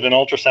often get an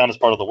ultrasound as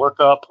part of the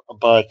workup,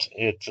 but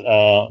it's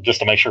just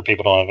to make sure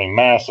people don't have any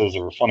masses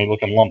or funny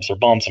looking lumps or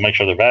bumps, and make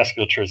sure their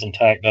vasculature is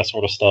intact, that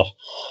sort of stuff.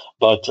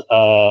 But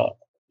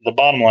the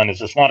bottom line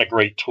is it's not a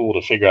great tool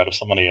to figure out if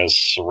somebody has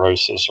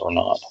cirrhosis or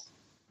not.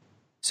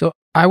 So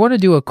I want to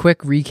do a quick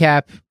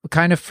recap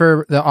kind of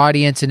for the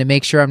audience and to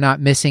make sure I'm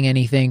not missing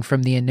anything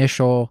from the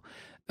initial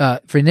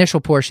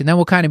portion. Then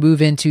we'll kind of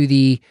move into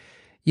the,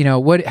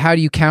 how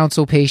do you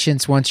counsel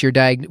patients once you've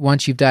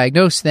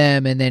diagnosed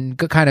them, and then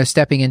kind of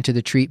stepping into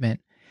the treatment.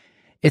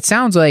 It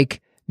sounds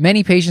like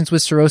many patients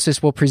with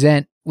cirrhosis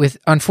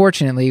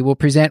unfortunately will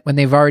present when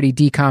they've already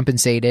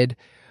decompensated.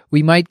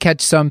 We might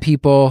catch some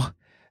people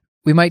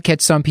on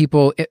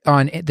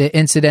the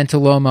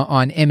incidentaloma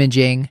on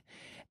imaging.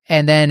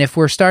 And then if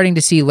we're starting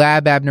to see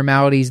lab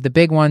abnormalities, the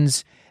big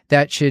ones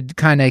that should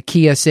kind of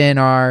key us in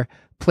are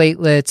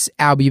platelets,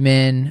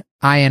 albumin,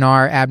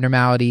 INR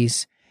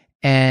abnormalities.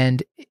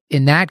 And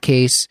in that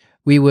case,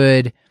 we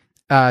would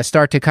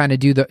start to kind of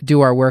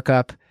do our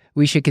workup.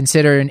 We should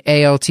consider an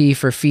ALT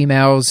for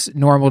females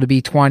normal to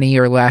be 20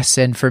 or less,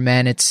 and for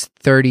men it's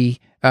 30,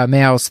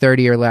 males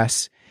 30 or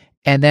less.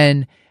 And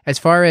then as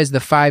far as the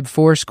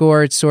 5-4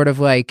 score, it's sort of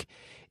like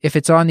if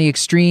it's on the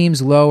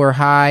extremes, low or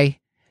high,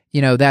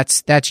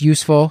 that's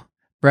useful,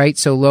 right?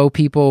 So low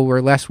people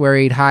were less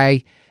worried,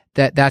 high,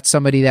 that's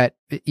somebody that,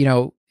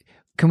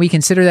 can we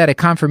consider that a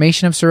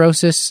confirmation of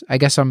cirrhosis? I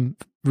guess I'm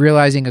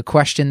realizing a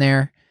question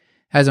there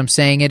as I'm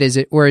saying it. Is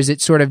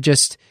it sort of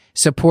just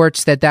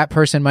supports that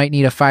person might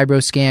need a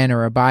fibroscan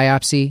or a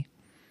biopsy?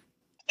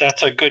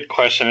 That's a good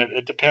question.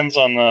 It depends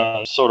on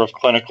the sort of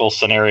clinical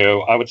scenario.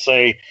 I would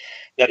say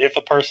that if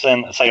a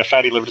person, say a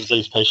fatty liver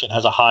disease patient,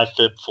 has a high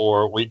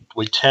FIB4,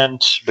 we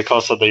tend,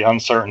 because of the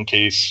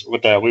uncertainties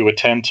with that, we would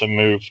tend to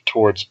move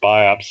towards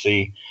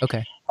biopsy.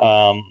 Okay.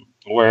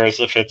 Whereas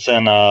if it's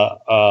in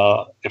like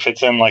a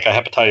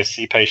hepatitis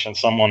C patient,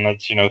 someone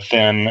that's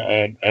thin,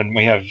 and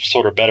we have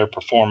sort of better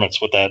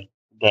performance with that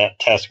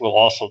test, we'll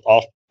also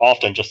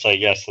often just say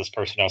yes, this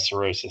person has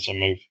cirrhosis,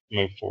 and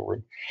move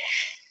forward.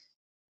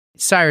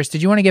 Cyrus,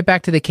 did you want to get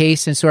back to the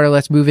case and sort of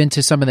let's move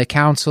into some of the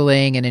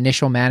counseling and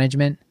initial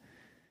management?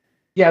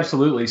 Yeah,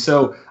 absolutely.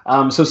 So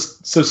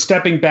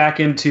stepping back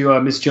into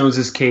Miss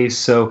Jones's case.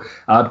 So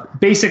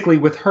basically,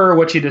 with her,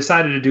 what she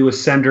decided to do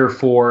was send her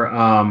for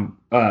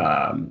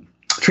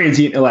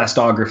transient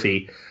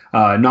elastography,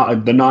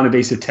 not the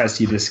non-invasive test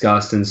you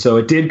discussed, and so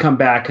it did come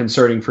back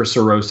concerning for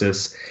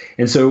cirrhosis.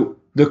 And so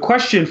the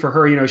question for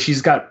her,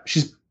 she's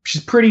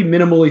pretty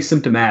minimally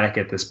symptomatic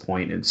at this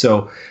point. And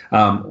so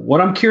what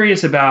I'm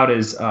curious about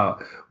is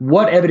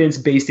what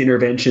evidence-based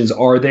interventions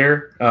are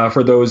there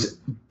for those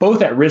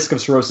both at risk of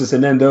cirrhosis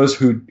and then those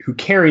who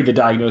carry the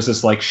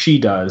diagnosis like she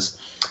does.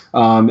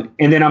 And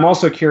then I'm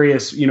also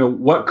curious,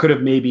 what could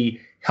have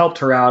maybe helped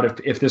her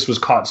out if this was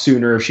caught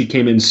sooner, if she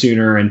came in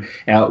sooner, and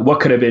what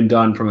could have been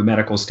done from a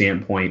medical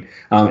standpoint.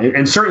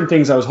 And certain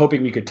things I was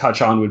hoping we could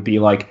touch on would be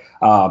like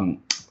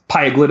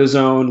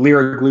pioglitazone,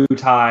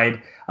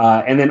 liraglutide,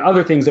 and then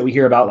other things that we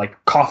hear about like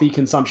coffee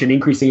consumption,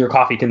 increasing your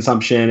coffee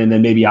consumption, and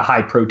then maybe a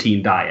high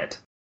protein diet.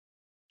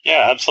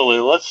 Yeah,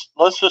 absolutely.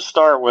 Let's just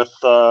start with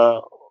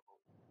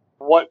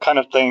what kind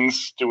of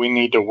things do we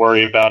need to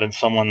worry about in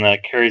someone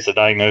that carries a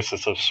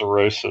diagnosis of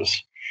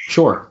cirrhosis?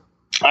 Sure.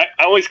 I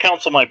always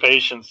counsel my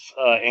patients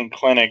in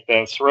clinic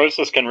that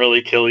cirrhosis can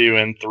really kill you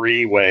in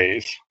 3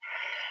 ways.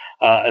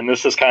 And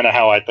this is kind of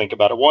how I think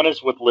about it. One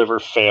is with liver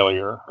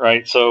failure,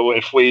 right? So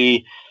if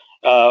we,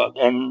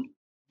 and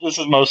this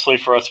is mostly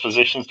for us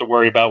physicians to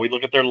worry about, we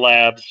look at their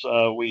labs,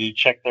 we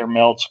check their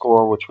MELD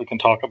score, which we can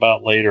talk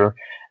about later,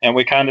 and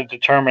we kind of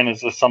determine,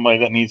 is this somebody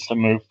that needs to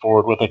move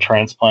forward with a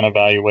transplant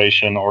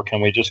evaluation, or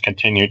can we just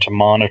continue to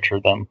monitor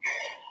them?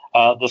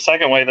 The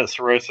second way that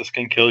cirrhosis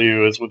can kill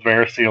you is with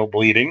variceal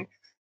bleeding.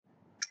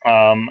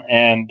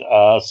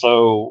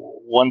 So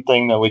one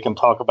thing that we can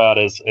talk about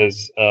is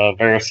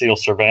variceal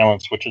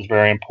surveillance, which is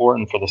very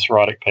important for the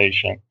cirrhotic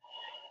patient.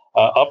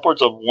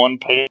 Upwards of 1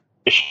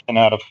 patient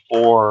out of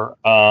 4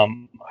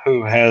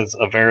 who has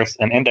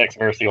an index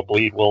variceal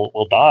bleed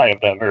will die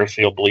of that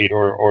variceal bleed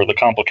or the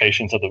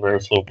complications of the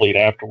variceal bleed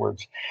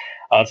afterwards.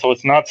 So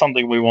it's not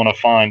something we want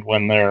to find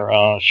when they're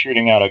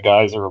shooting out a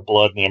geyser of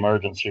blood in the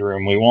emergency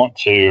room. We want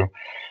to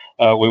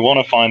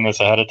find this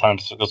ahead of time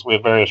because we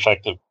have very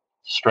effective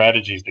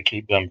strategies to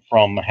keep them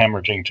from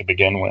hemorrhaging to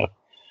begin with.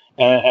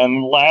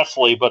 And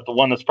lastly, but the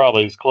one that's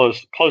probably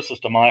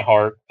closest to my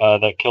heart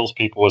that kills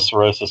people with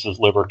cirrhosis is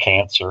liver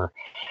cancer.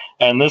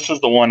 And this is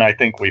the one I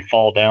think we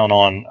fall down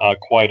on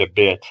quite a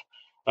bit.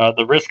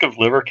 The risk of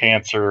liver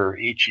cancer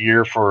each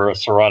year for a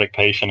cirrhotic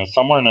patient is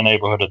somewhere in the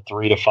neighborhood of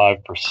 3 to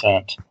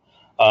 5%.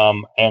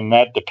 And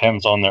that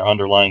depends on their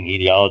underlying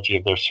etiology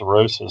of their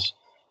cirrhosis.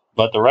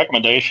 But the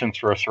recommendations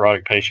for a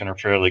cirrhotic patient are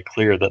fairly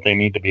clear that they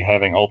need to be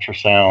having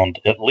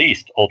at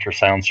least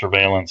ultrasound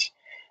surveillance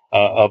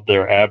of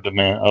their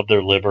abdomen, of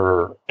their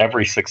liver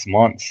every 6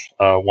 months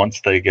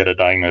once they get a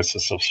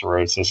diagnosis of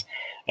cirrhosis.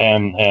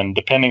 And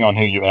depending on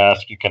who you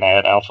ask, you can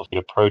add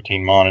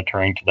alpha-fetoprotein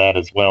monitoring to that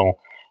as well.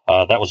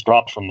 That was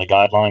dropped from the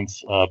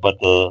guidelines, but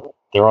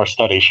there are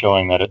studies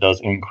showing that it does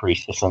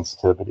increase the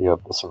sensitivity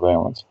of the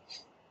surveillance.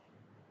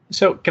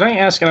 So can I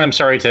ask, and I'm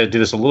sorry to do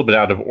this a little bit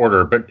out of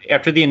order, but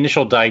after the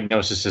initial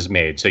diagnosis is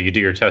made, so you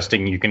do your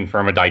testing, you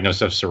confirm a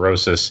diagnosis of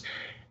cirrhosis,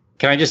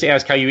 can I just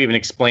ask how you even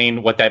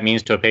explain what that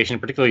means to a patient,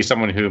 particularly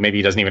someone who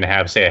maybe doesn't even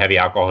have, say, a heavy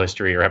alcohol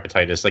history or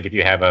hepatitis? Like if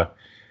you have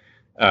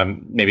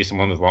maybe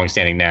someone with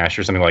longstanding NASH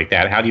or something like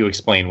that, how do you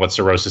explain what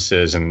cirrhosis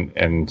is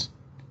and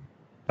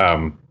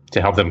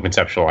to help them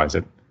conceptualize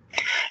it?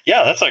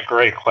 Yeah, that's a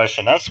great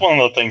question. That's one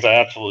of the things I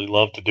absolutely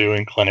love to do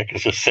in clinic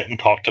is just sit and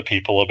talk to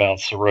people about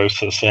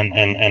cirrhosis and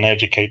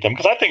educate them.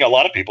 Because I think a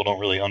lot of people don't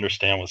really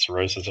understand what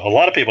cirrhosis is. A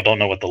lot of people don't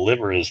know what the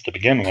liver is to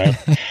begin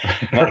with,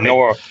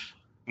 Right.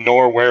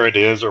 nor where it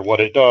is or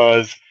what it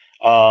does.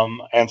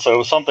 And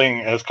so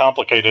something as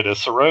complicated as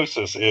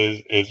cirrhosis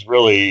is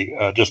really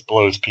just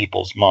blows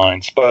people's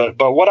minds. But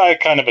what I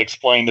kind of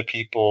explain to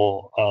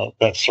people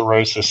that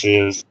cirrhosis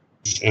is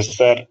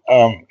that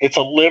it's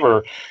a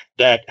liver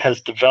that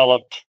has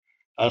developed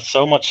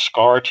so much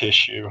scar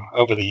tissue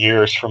over the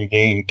years from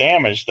being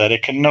damaged that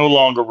it can no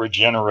longer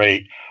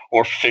regenerate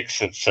or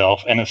fix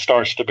itself, and it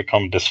starts to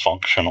become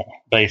dysfunctional,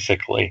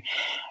 basically.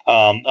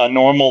 A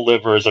normal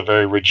liver is a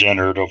very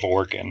regenerative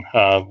organ.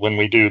 When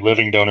we do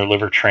living donor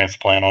liver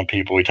transplant on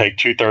people, we take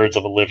 2/3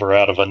 of a liver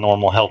out of a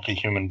normal, healthy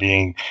human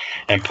being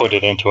and put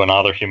it into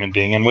another human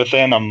being. And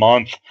within a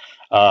month,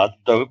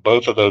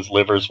 both of those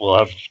livers will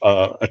have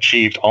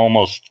achieved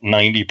almost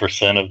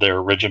 90% of their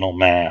original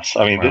mass.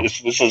 I mean, wow.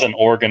 This is an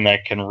organ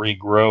that can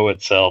regrow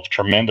itself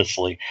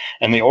tremendously.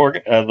 And the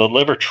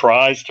liver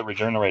tries to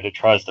regenerate, it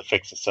tries to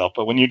fix itself.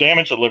 But when you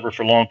damage the liver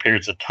for long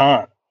periods of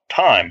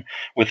time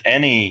with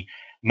any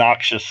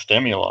noxious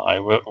stimuli,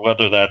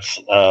 whether that's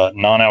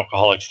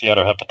non-alcoholic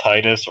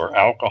steatohepatitis or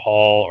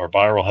alcohol or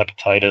viral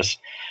hepatitis,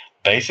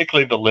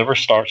 basically the liver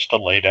starts to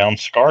lay down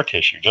scar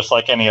tissue, just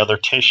like any other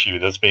tissue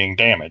that's being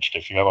damaged.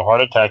 If you have a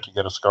heart attack, you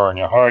get a scar in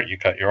your heart. You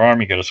cut your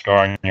arm, you get a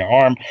scar in your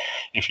arm.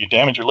 If you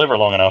damage your liver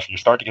long enough, you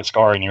start to get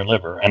scar in your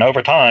liver. And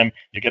over time,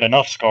 you get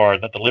enough scar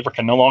that the liver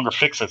can no longer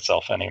fix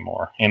itself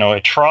anymore.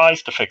 It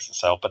tries to fix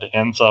itself, but it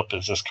ends up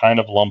as this kind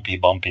of lumpy,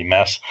 bumpy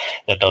mess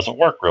that doesn't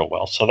work real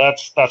well. So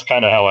that's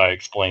kind of how I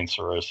explain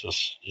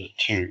cirrhosis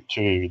to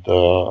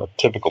the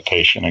typical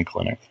patient in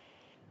clinic.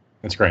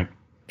 That's great.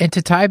 And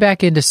to tie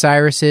back into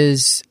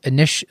Cyrus's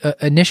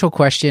initial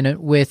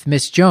question with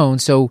Miss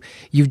Jones, so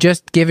you've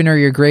just given her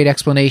your great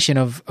explanation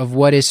of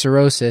what is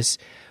cirrhosis.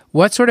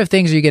 What sort of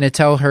things are you going to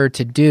tell her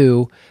to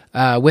do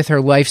with her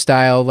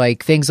lifestyle?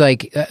 Like things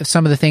like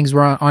some of the things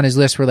were on his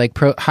list were like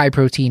high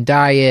protein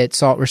diet,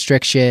 salt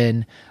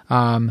restriction,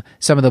 some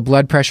of the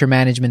blood pressure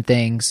management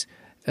things.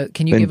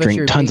 Can you give us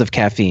your tons of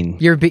caffeine?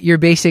 Your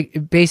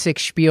basic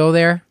spiel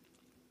there.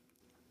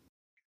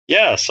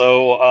 Yeah,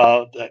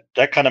 so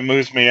that kind of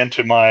moves me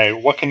into my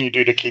what can you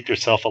do to keep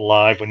yourself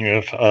alive when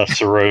you have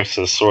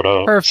cirrhosis?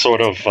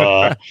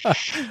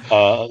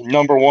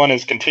 Number one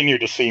is continue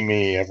to see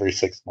me every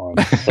 6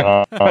 months.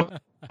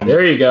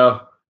 There you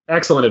go.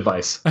 Excellent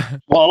advice.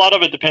 Well, a lot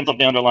of it depends on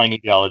the underlying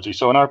etiology.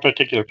 So in our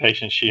particular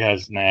patient, she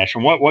has NASH,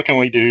 and what can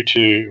we do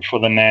for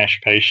the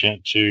NASH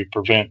patient to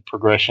prevent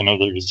progression of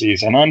the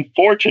disease? And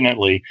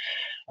unfortunately,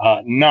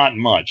 not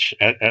much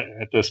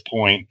at this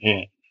point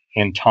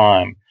in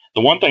time. The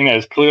one thing that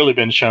has clearly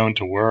been shown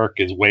to work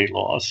is weight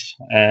loss,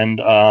 and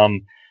a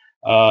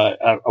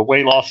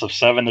weight loss of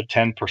 7 to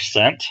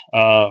 10%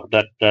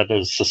 that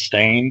is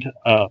sustained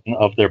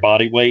of their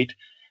body weight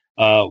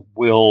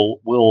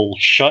will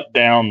shut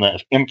down the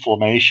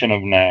inflammation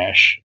of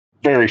NASH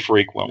very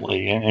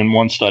frequently. In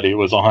one study, it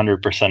was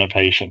 100% of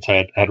patients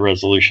had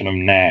resolution of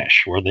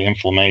NASH, or the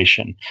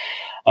inflammation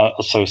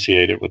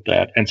associated with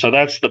that. And so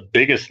that's the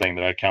biggest thing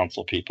that I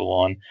counsel people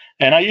on.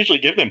 And I usually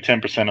give them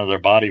 10% of their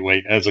body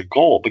weight as a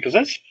goal, because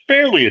that's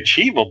fairly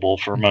achievable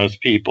for most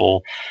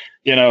people.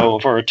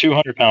 For a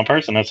 200-pound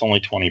person, that's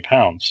only 20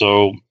 pounds.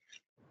 So,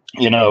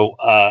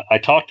 I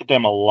talk to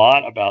them a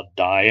lot about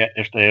diet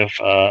if they have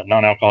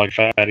non-alcoholic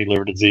fatty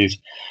liver disease.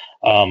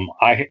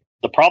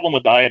 The problem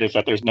with diet is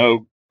that there's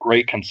no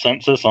great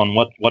consensus on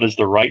what is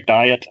the right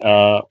diet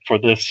for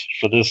this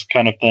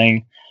kind of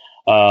thing.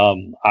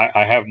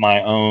 I have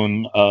my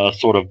own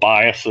sort of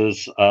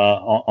biases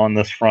on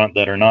this front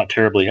that are not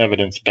terribly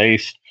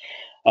evidence-based.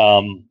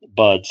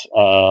 But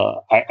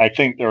I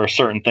think there are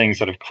certain things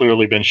that have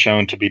clearly been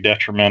shown to be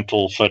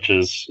detrimental, such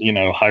as,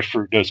 high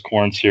fructose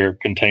corn syrup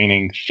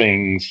containing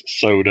things,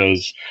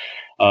 sodas,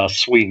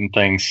 sweetened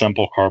things,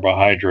 simple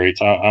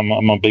carbohydrates.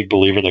 I'm a big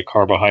believer that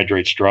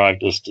carbohydrates drive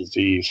this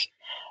disease.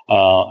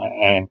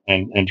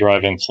 And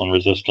drive insulin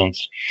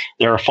resistance.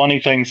 There are funny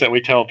things that we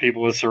tell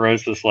people with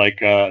cirrhosis, like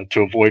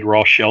to avoid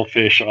raw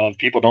shellfish.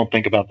 People don't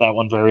think about that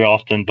one very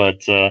often,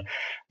 but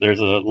there's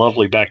a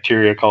lovely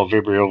bacteria called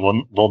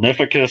Vibrio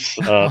vulnificus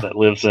that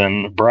lives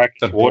in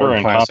brackish water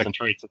and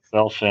concentrates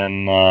itself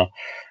in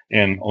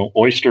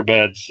oyster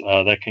beds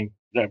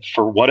that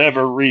for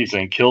whatever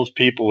reason kills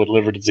people with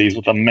liver disease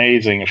with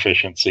amazing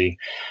efficiency.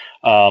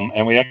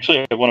 And we actually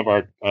had one of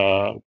our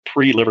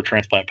pre-liver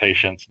transplant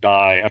patients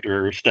die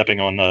after stepping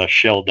on a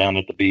shell down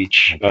at the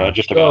beach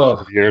just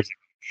about 4 years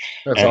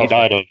ago. And awful. He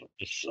died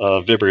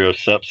of Vibrio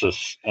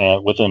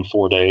sepsis within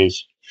 4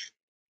 days.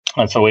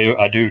 And so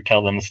I do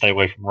tell them to stay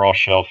away from raw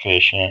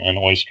shellfish and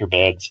oyster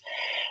beds.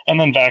 And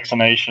then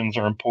vaccinations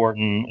are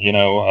important.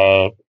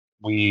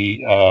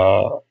 We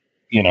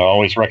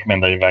always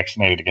recommend they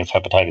vaccinate against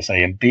hepatitis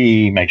A and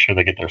B, make sure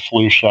they get their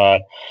flu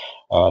shot.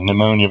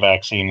 Pneumonia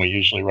vaccine we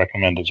usually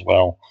recommend as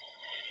well.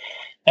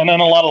 And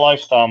then a lot of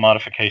lifestyle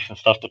modification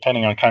stuff,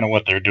 depending on kind of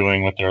what they're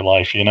doing with their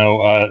life.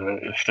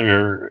 If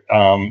they're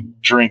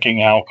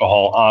drinking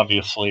alcohol,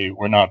 obviously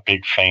we're not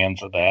big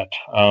fans of that.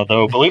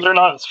 Though, believe it or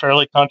not, it's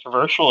fairly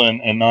controversial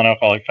in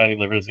non-alcoholic fatty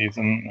liver disease,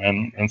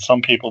 and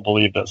some people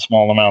believe that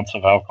small amounts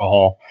of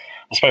alcohol,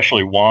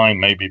 especially wine,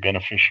 may be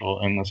beneficial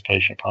in this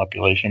patient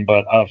population.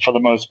 But for the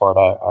most part,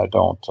 I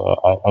don't.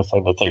 I say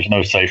that there's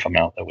no safe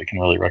amount that we can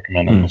really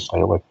recommend them to stay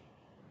away.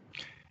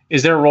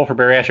 Is there a role for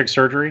bariatric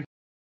surgery?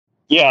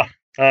 Yeah.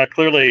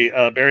 Clearly,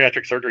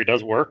 bariatric surgery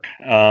does work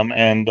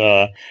and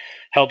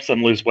helps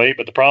them lose weight.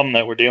 But the problem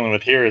that we're dealing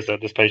with here is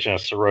that this patient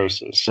has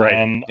cirrhosis, right?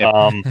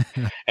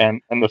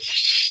 And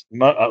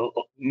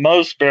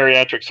most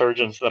bariatric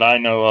surgeons that I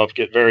know of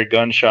get very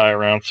gun shy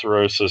around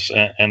cirrhosis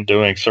and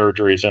doing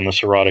surgeries in the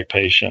cirrhotic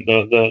patient.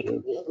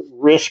 The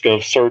risk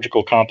of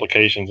surgical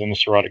complications in the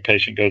cirrhotic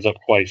patient goes up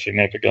quite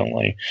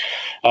significantly.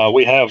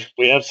 We have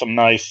some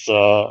nice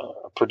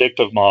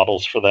predictive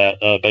models for that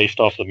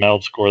based off the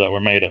MELD score that were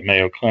made at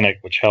Mayo Clinic,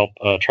 which help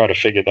try to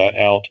figure that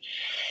out.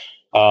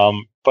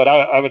 But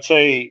I would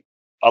say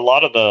a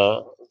lot of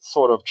the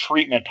sort of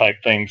treatment type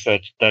things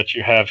that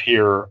you have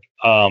here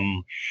are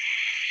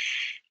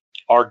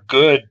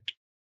good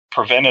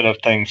preventative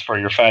things for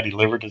your fatty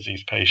liver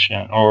disease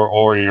patient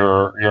or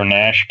your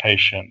NASH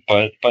patient,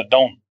 but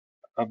don't.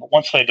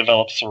 Once they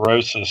develop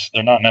cirrhosis,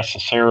 they're not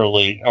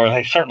necessarily, or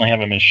they certainly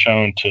haven't been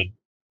shown to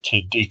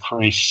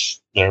decrease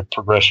their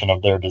progression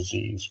of their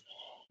disease.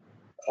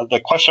 The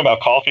question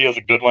about coffee is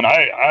a good one.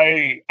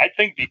 I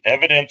think the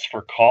evidence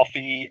for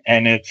coffee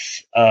and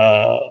its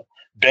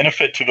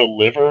benefit to the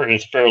liver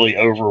is fairly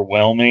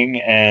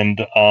overwhelming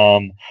and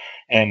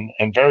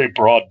very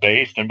broad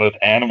based in both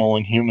animal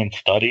and human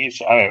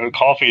studies.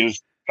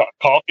 Coffee's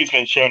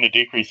been shown to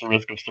decrease the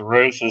risk of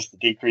cirrhosis, to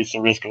decrease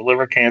the risk of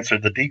liver cancer,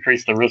 to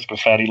decrease the risk of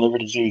fatty liver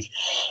disease,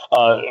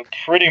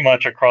 pretty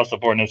much across the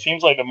board. And it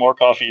seems like the more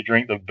coffee you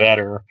drink, the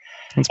better.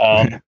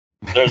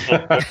 Is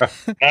there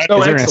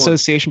an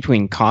association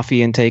between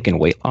coffee intake and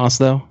weight loss,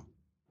 though?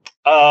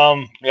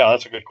 Yeah,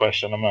 that's a good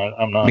question.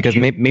 I'm not because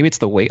sure. maybe it's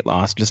the weight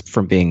loss just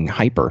from being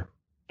hyper.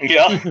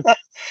 Yeah,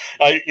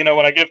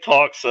 when I give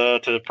talks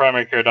to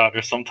primary care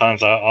doctors,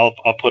 sometimes I'll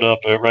put up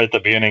right at the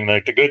beginning,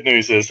 like, the good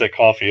news is that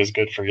coffee is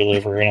good for your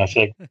liver, and I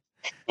said,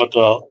 but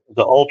the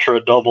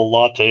ultra double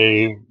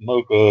latte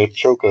mocha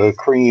choca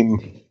cream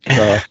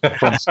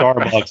from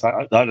Starbucks,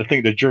 I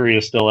think the jury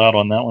is still out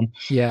on that one.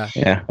 Yeah.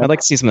 I'd like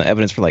to see some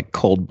evidence for like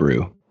cold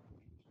brew.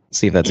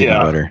 See if that's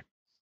even better.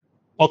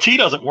 Well, tea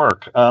doesn't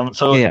work.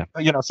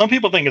 Some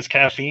people think it's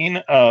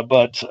caffeine,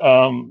 but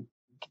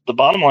the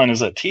bottom line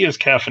is that tea is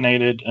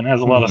caffeinated and has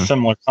a lot of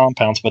similar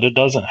compounds, but it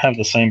doesn't have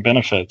the same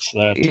benefits.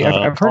 I've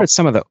heard of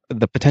some of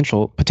the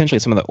potentially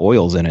some of the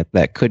oils in it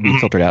that could be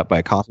filtered out by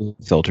a coffee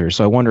filter.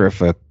 So I wonder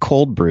if a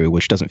cold brew,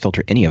 which doesn't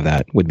filter any of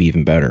that, would be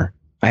even better.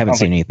 I haven't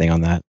seen anything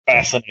on that.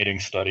 Fascinating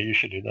study. You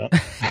should do that.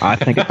 I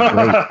think it's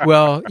great.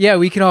 Well, yeah,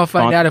 we can all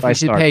find out if we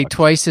should pay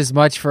twice as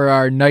much for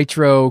our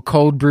nitro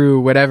cold brew,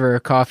 whatever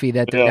coffee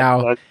that they're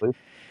now. Exactly.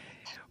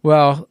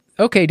 Well,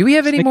 okay. Do we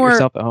have any more?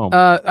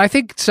 I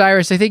think,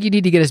 Cyrus, you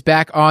need to get us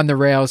back on the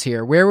rails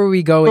here. Where were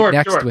we going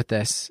next with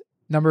this?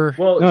 It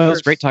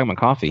was great talking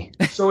about coffee.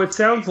 So it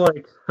sounds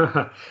like,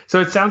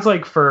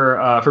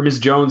 for Ms.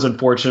 Jones,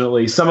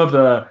 unfortunately, some of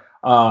the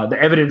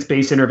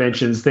evidence-based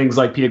interventions, things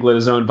like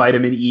pioglitazone,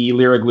 vitamin E,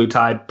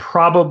 liraglutide,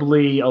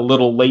 probably a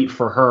little late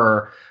for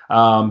her,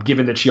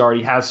 given that she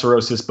already has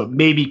cirrhosis, but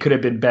maybe could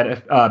have been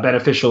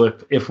beneficial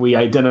if we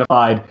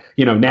identified,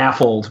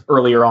 NAFLD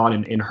earlier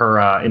on in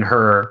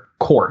her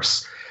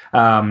course.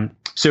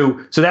 So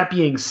that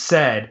being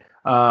said,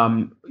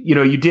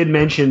 you did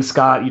mention,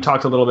 Scott, you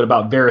talked a little bit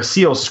about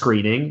variceal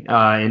screening,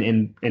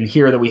 and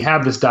here that we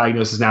have this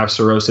diagnosis now of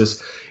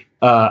cirrhosis.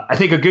 I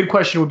think a good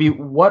question would be,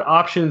 what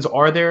options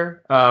are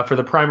there for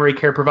the primary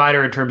care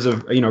provider in terms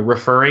of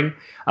referring,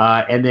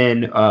 and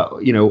then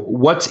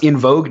what's in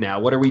vogue now?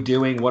 What are we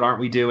doing? What aren't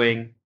we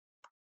doing?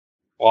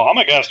 Well, I'm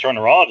a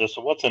gastroenterologist,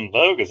 so what's in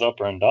vogue is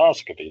upper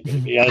endoscopy.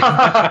 Baby.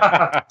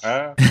 I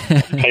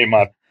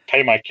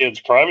pay my kids'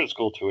 private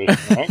school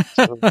tuition, right?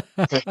 So,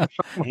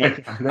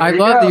 I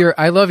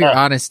love your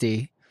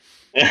honesty.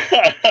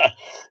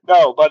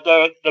 No, but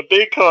the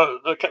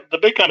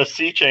big kind of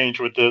sea change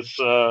with this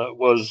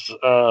was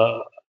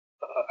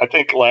I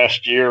think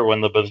last year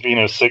when the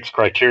Baveno 6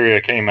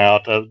 criteria came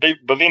out.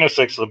 Baveno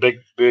 6 is a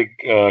big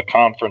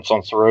conference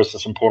on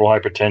cirrhosis and portal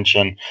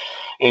hypertension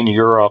in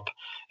Europe,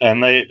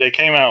 and they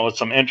came out with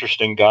some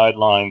interesting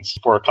guidelines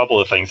for a couple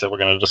of things that we're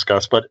going to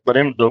discuss. But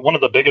one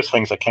of the biggest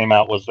things that came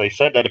out was they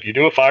said that if you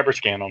do a fiber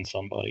scan on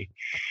somebody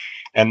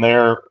and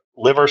their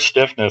liver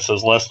stiffness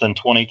is less than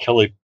 20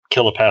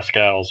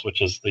 kilopascals,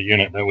 which is the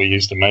unit that we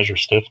use to measure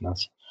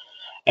stiffness,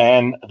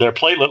 and their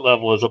platelet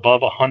level is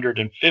above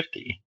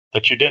 150,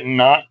 that you did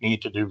not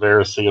need to do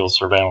variceal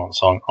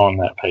surveillance on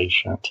that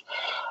patient,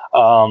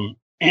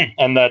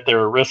 and that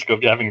their risk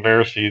of having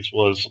varices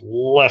was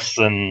less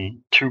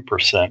than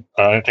 2%.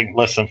 I think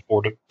less than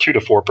 2 to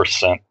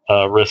 4%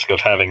 risk of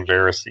having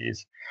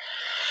varices.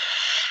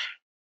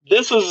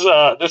 This is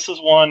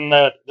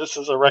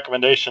a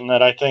recommendation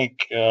that I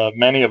think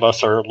many of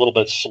us are a little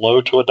bit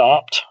slow to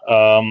adopt.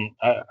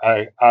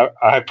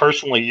 I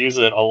personally use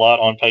it a lot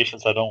on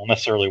patients that don't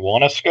necessarily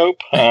want a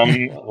scope,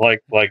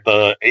 like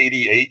the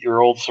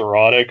 88-year-old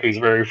cirrhotic who's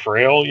very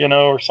frail,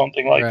 or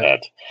something like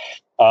that.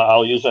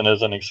 I'll use it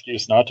as an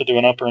excuse not to do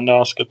an upper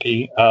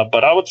endoscopy.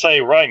 But I would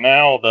say right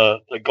now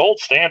the gold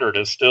standard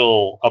is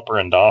still upper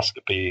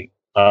endoscopy.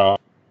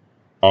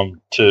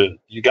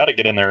 You got to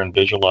get in there and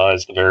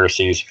visualize the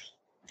varices,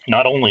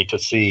 not only to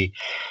see,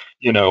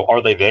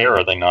 are they there,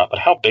 or are they not, but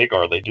how big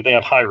are they? Do they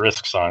have high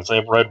risk signs? Do they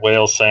have red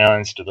whale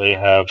signs? Do they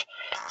have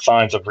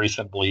signs of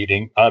recent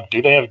bleeding?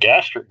 Do they have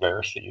gastric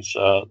varices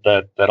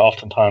that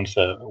oftentimes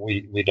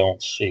we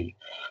don't see?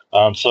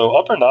 So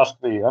upper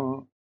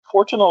endoscopy,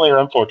 fortunately or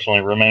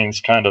unfortunately, remains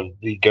kind of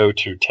the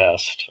go-to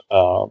test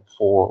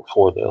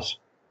for this.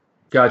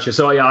 Gotcha.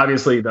 So yeah,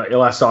 obviously the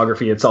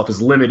elastography itself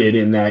is limited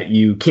in that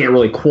you can't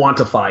really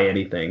quantify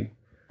anything.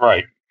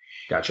 Right.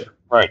 Gotcha.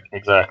 Right.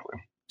 Exactly.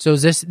 So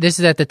this is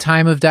at the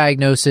time of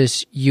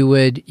diagnosis, you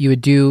would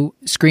do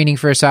screening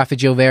for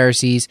esophageal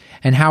varices,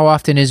 and how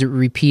often is it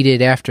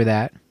repeated after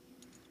that?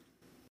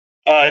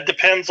 It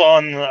depends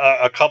on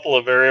a couple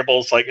of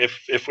variables. Like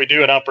if we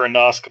do an upper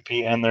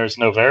endoscopy and there's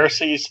no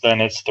varices,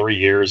 then it's 3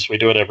 years. We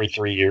do it every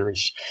 3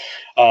 years.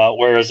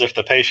 Whereas if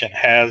the patient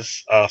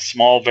has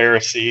small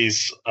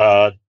varices,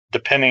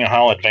 depending on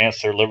how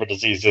advanced their liver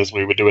disease is,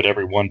 we would do it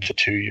every 1 to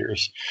 2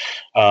 years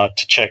to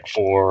check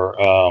for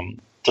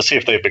to see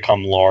if they've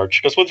become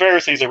large. Because with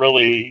varices, it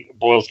really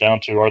boils down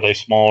to, are they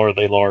small or are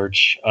they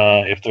large?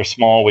 If they're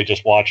small, we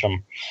just watch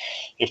them.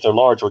 If they're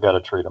large, we've got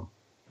to treat them.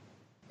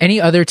 Any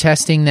other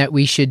testing that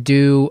we should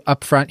do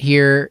up front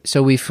here?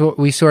 So we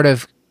sort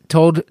of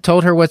told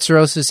her what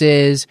cirrhosis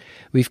is.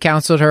 We've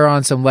counseled her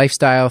on some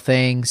lifestyle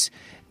things.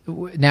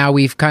 Now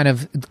we've kind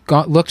of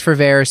looked for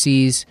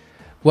varices.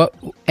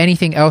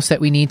 Anything else that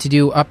we need to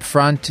do up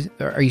front?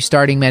 Are you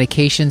starting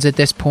medications at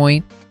this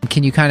point?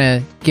 Can you kind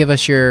of give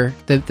us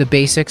the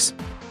basics?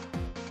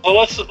 Well,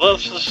 let's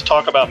just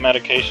talk about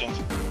medications.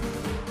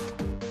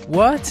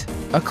 What?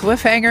 A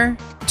cliffhanger?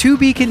 To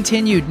be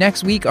continued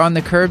next week on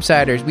the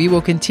Curbsiders. We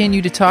will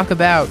continue to talk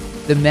about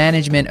the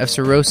management of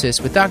cirrhosis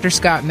with Dr.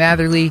 Scott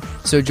Matherly,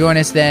 so join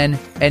us then.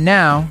 And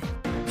now,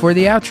 for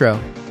the outro.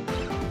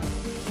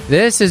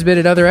 This has been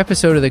another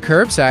episode of the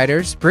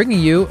Curbsiders, bringing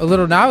you a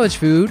little knowledge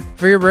food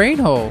for your brain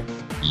hole.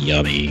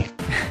 Yummy.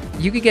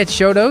 You can get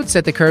show notes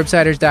at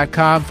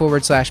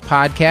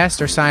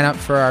thecurbsiders.com/podcast or sign up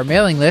for our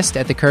mailing list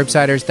at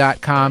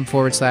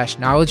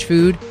thecurbsiders.com/knowledge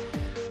food.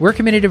 We're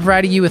committed to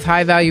providing you with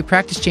high-value,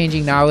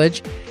 practice-changing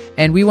knowledge,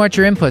 and we want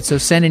your input, so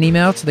send an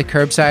email to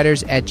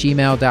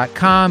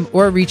thecurbsiders@gmail.com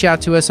or reach out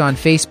to us on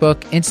Facebook,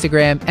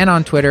 Instagram, and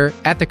on Twitter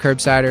at The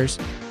Curbsiders.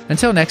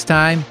 Until next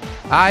time,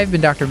 I've been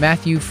Dr.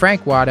 Matthew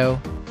Frank Watto.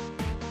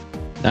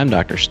 I'm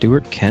Dr.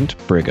 Stuart Kent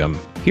Brigham,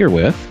 here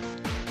with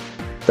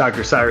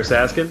Dr. Cyrus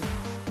Askin.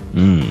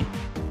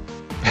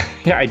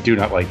 Yeah, I do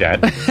not like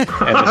that.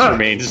 And this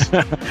remains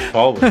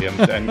Paul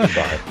Williams, and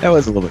goodbye. That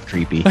was a little bit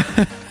creepy.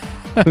 Can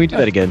we do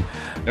that again?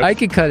 Nope. I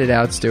could cut it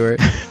out, Stuart.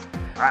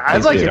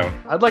 I'd like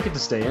it to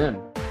stay in.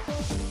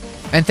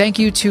 And thank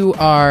you to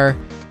all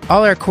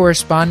our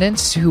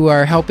correspondents who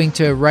are helping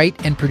to write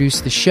and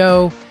produce the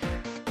show.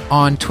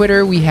 On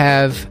Twitter, we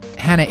have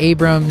Hannah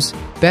Abrams,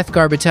 Beth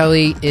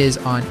Garbatelli is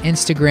on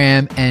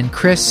Instagram, and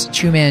Chris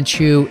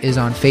Chu is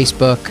on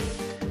Facebook.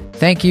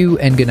 Thank you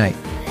and good night.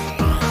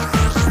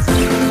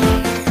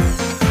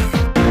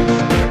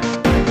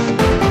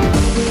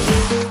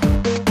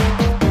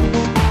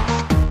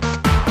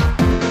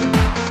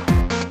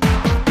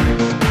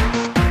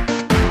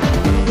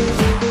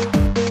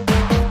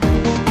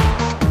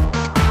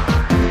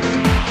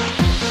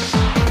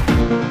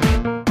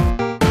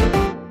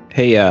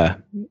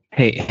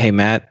 Hey,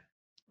 Matt.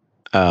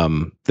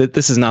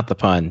 This is not the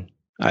pun.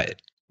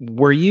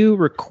 Were you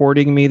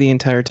recording me the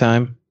entire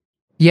time?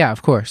 Yeah,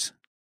 of course.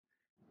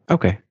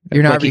 Okay.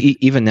 You're not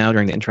even now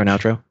during the intro and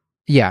outro?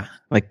 Yeah.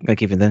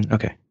 Like even then?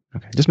 Okay.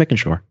 Just making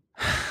sure.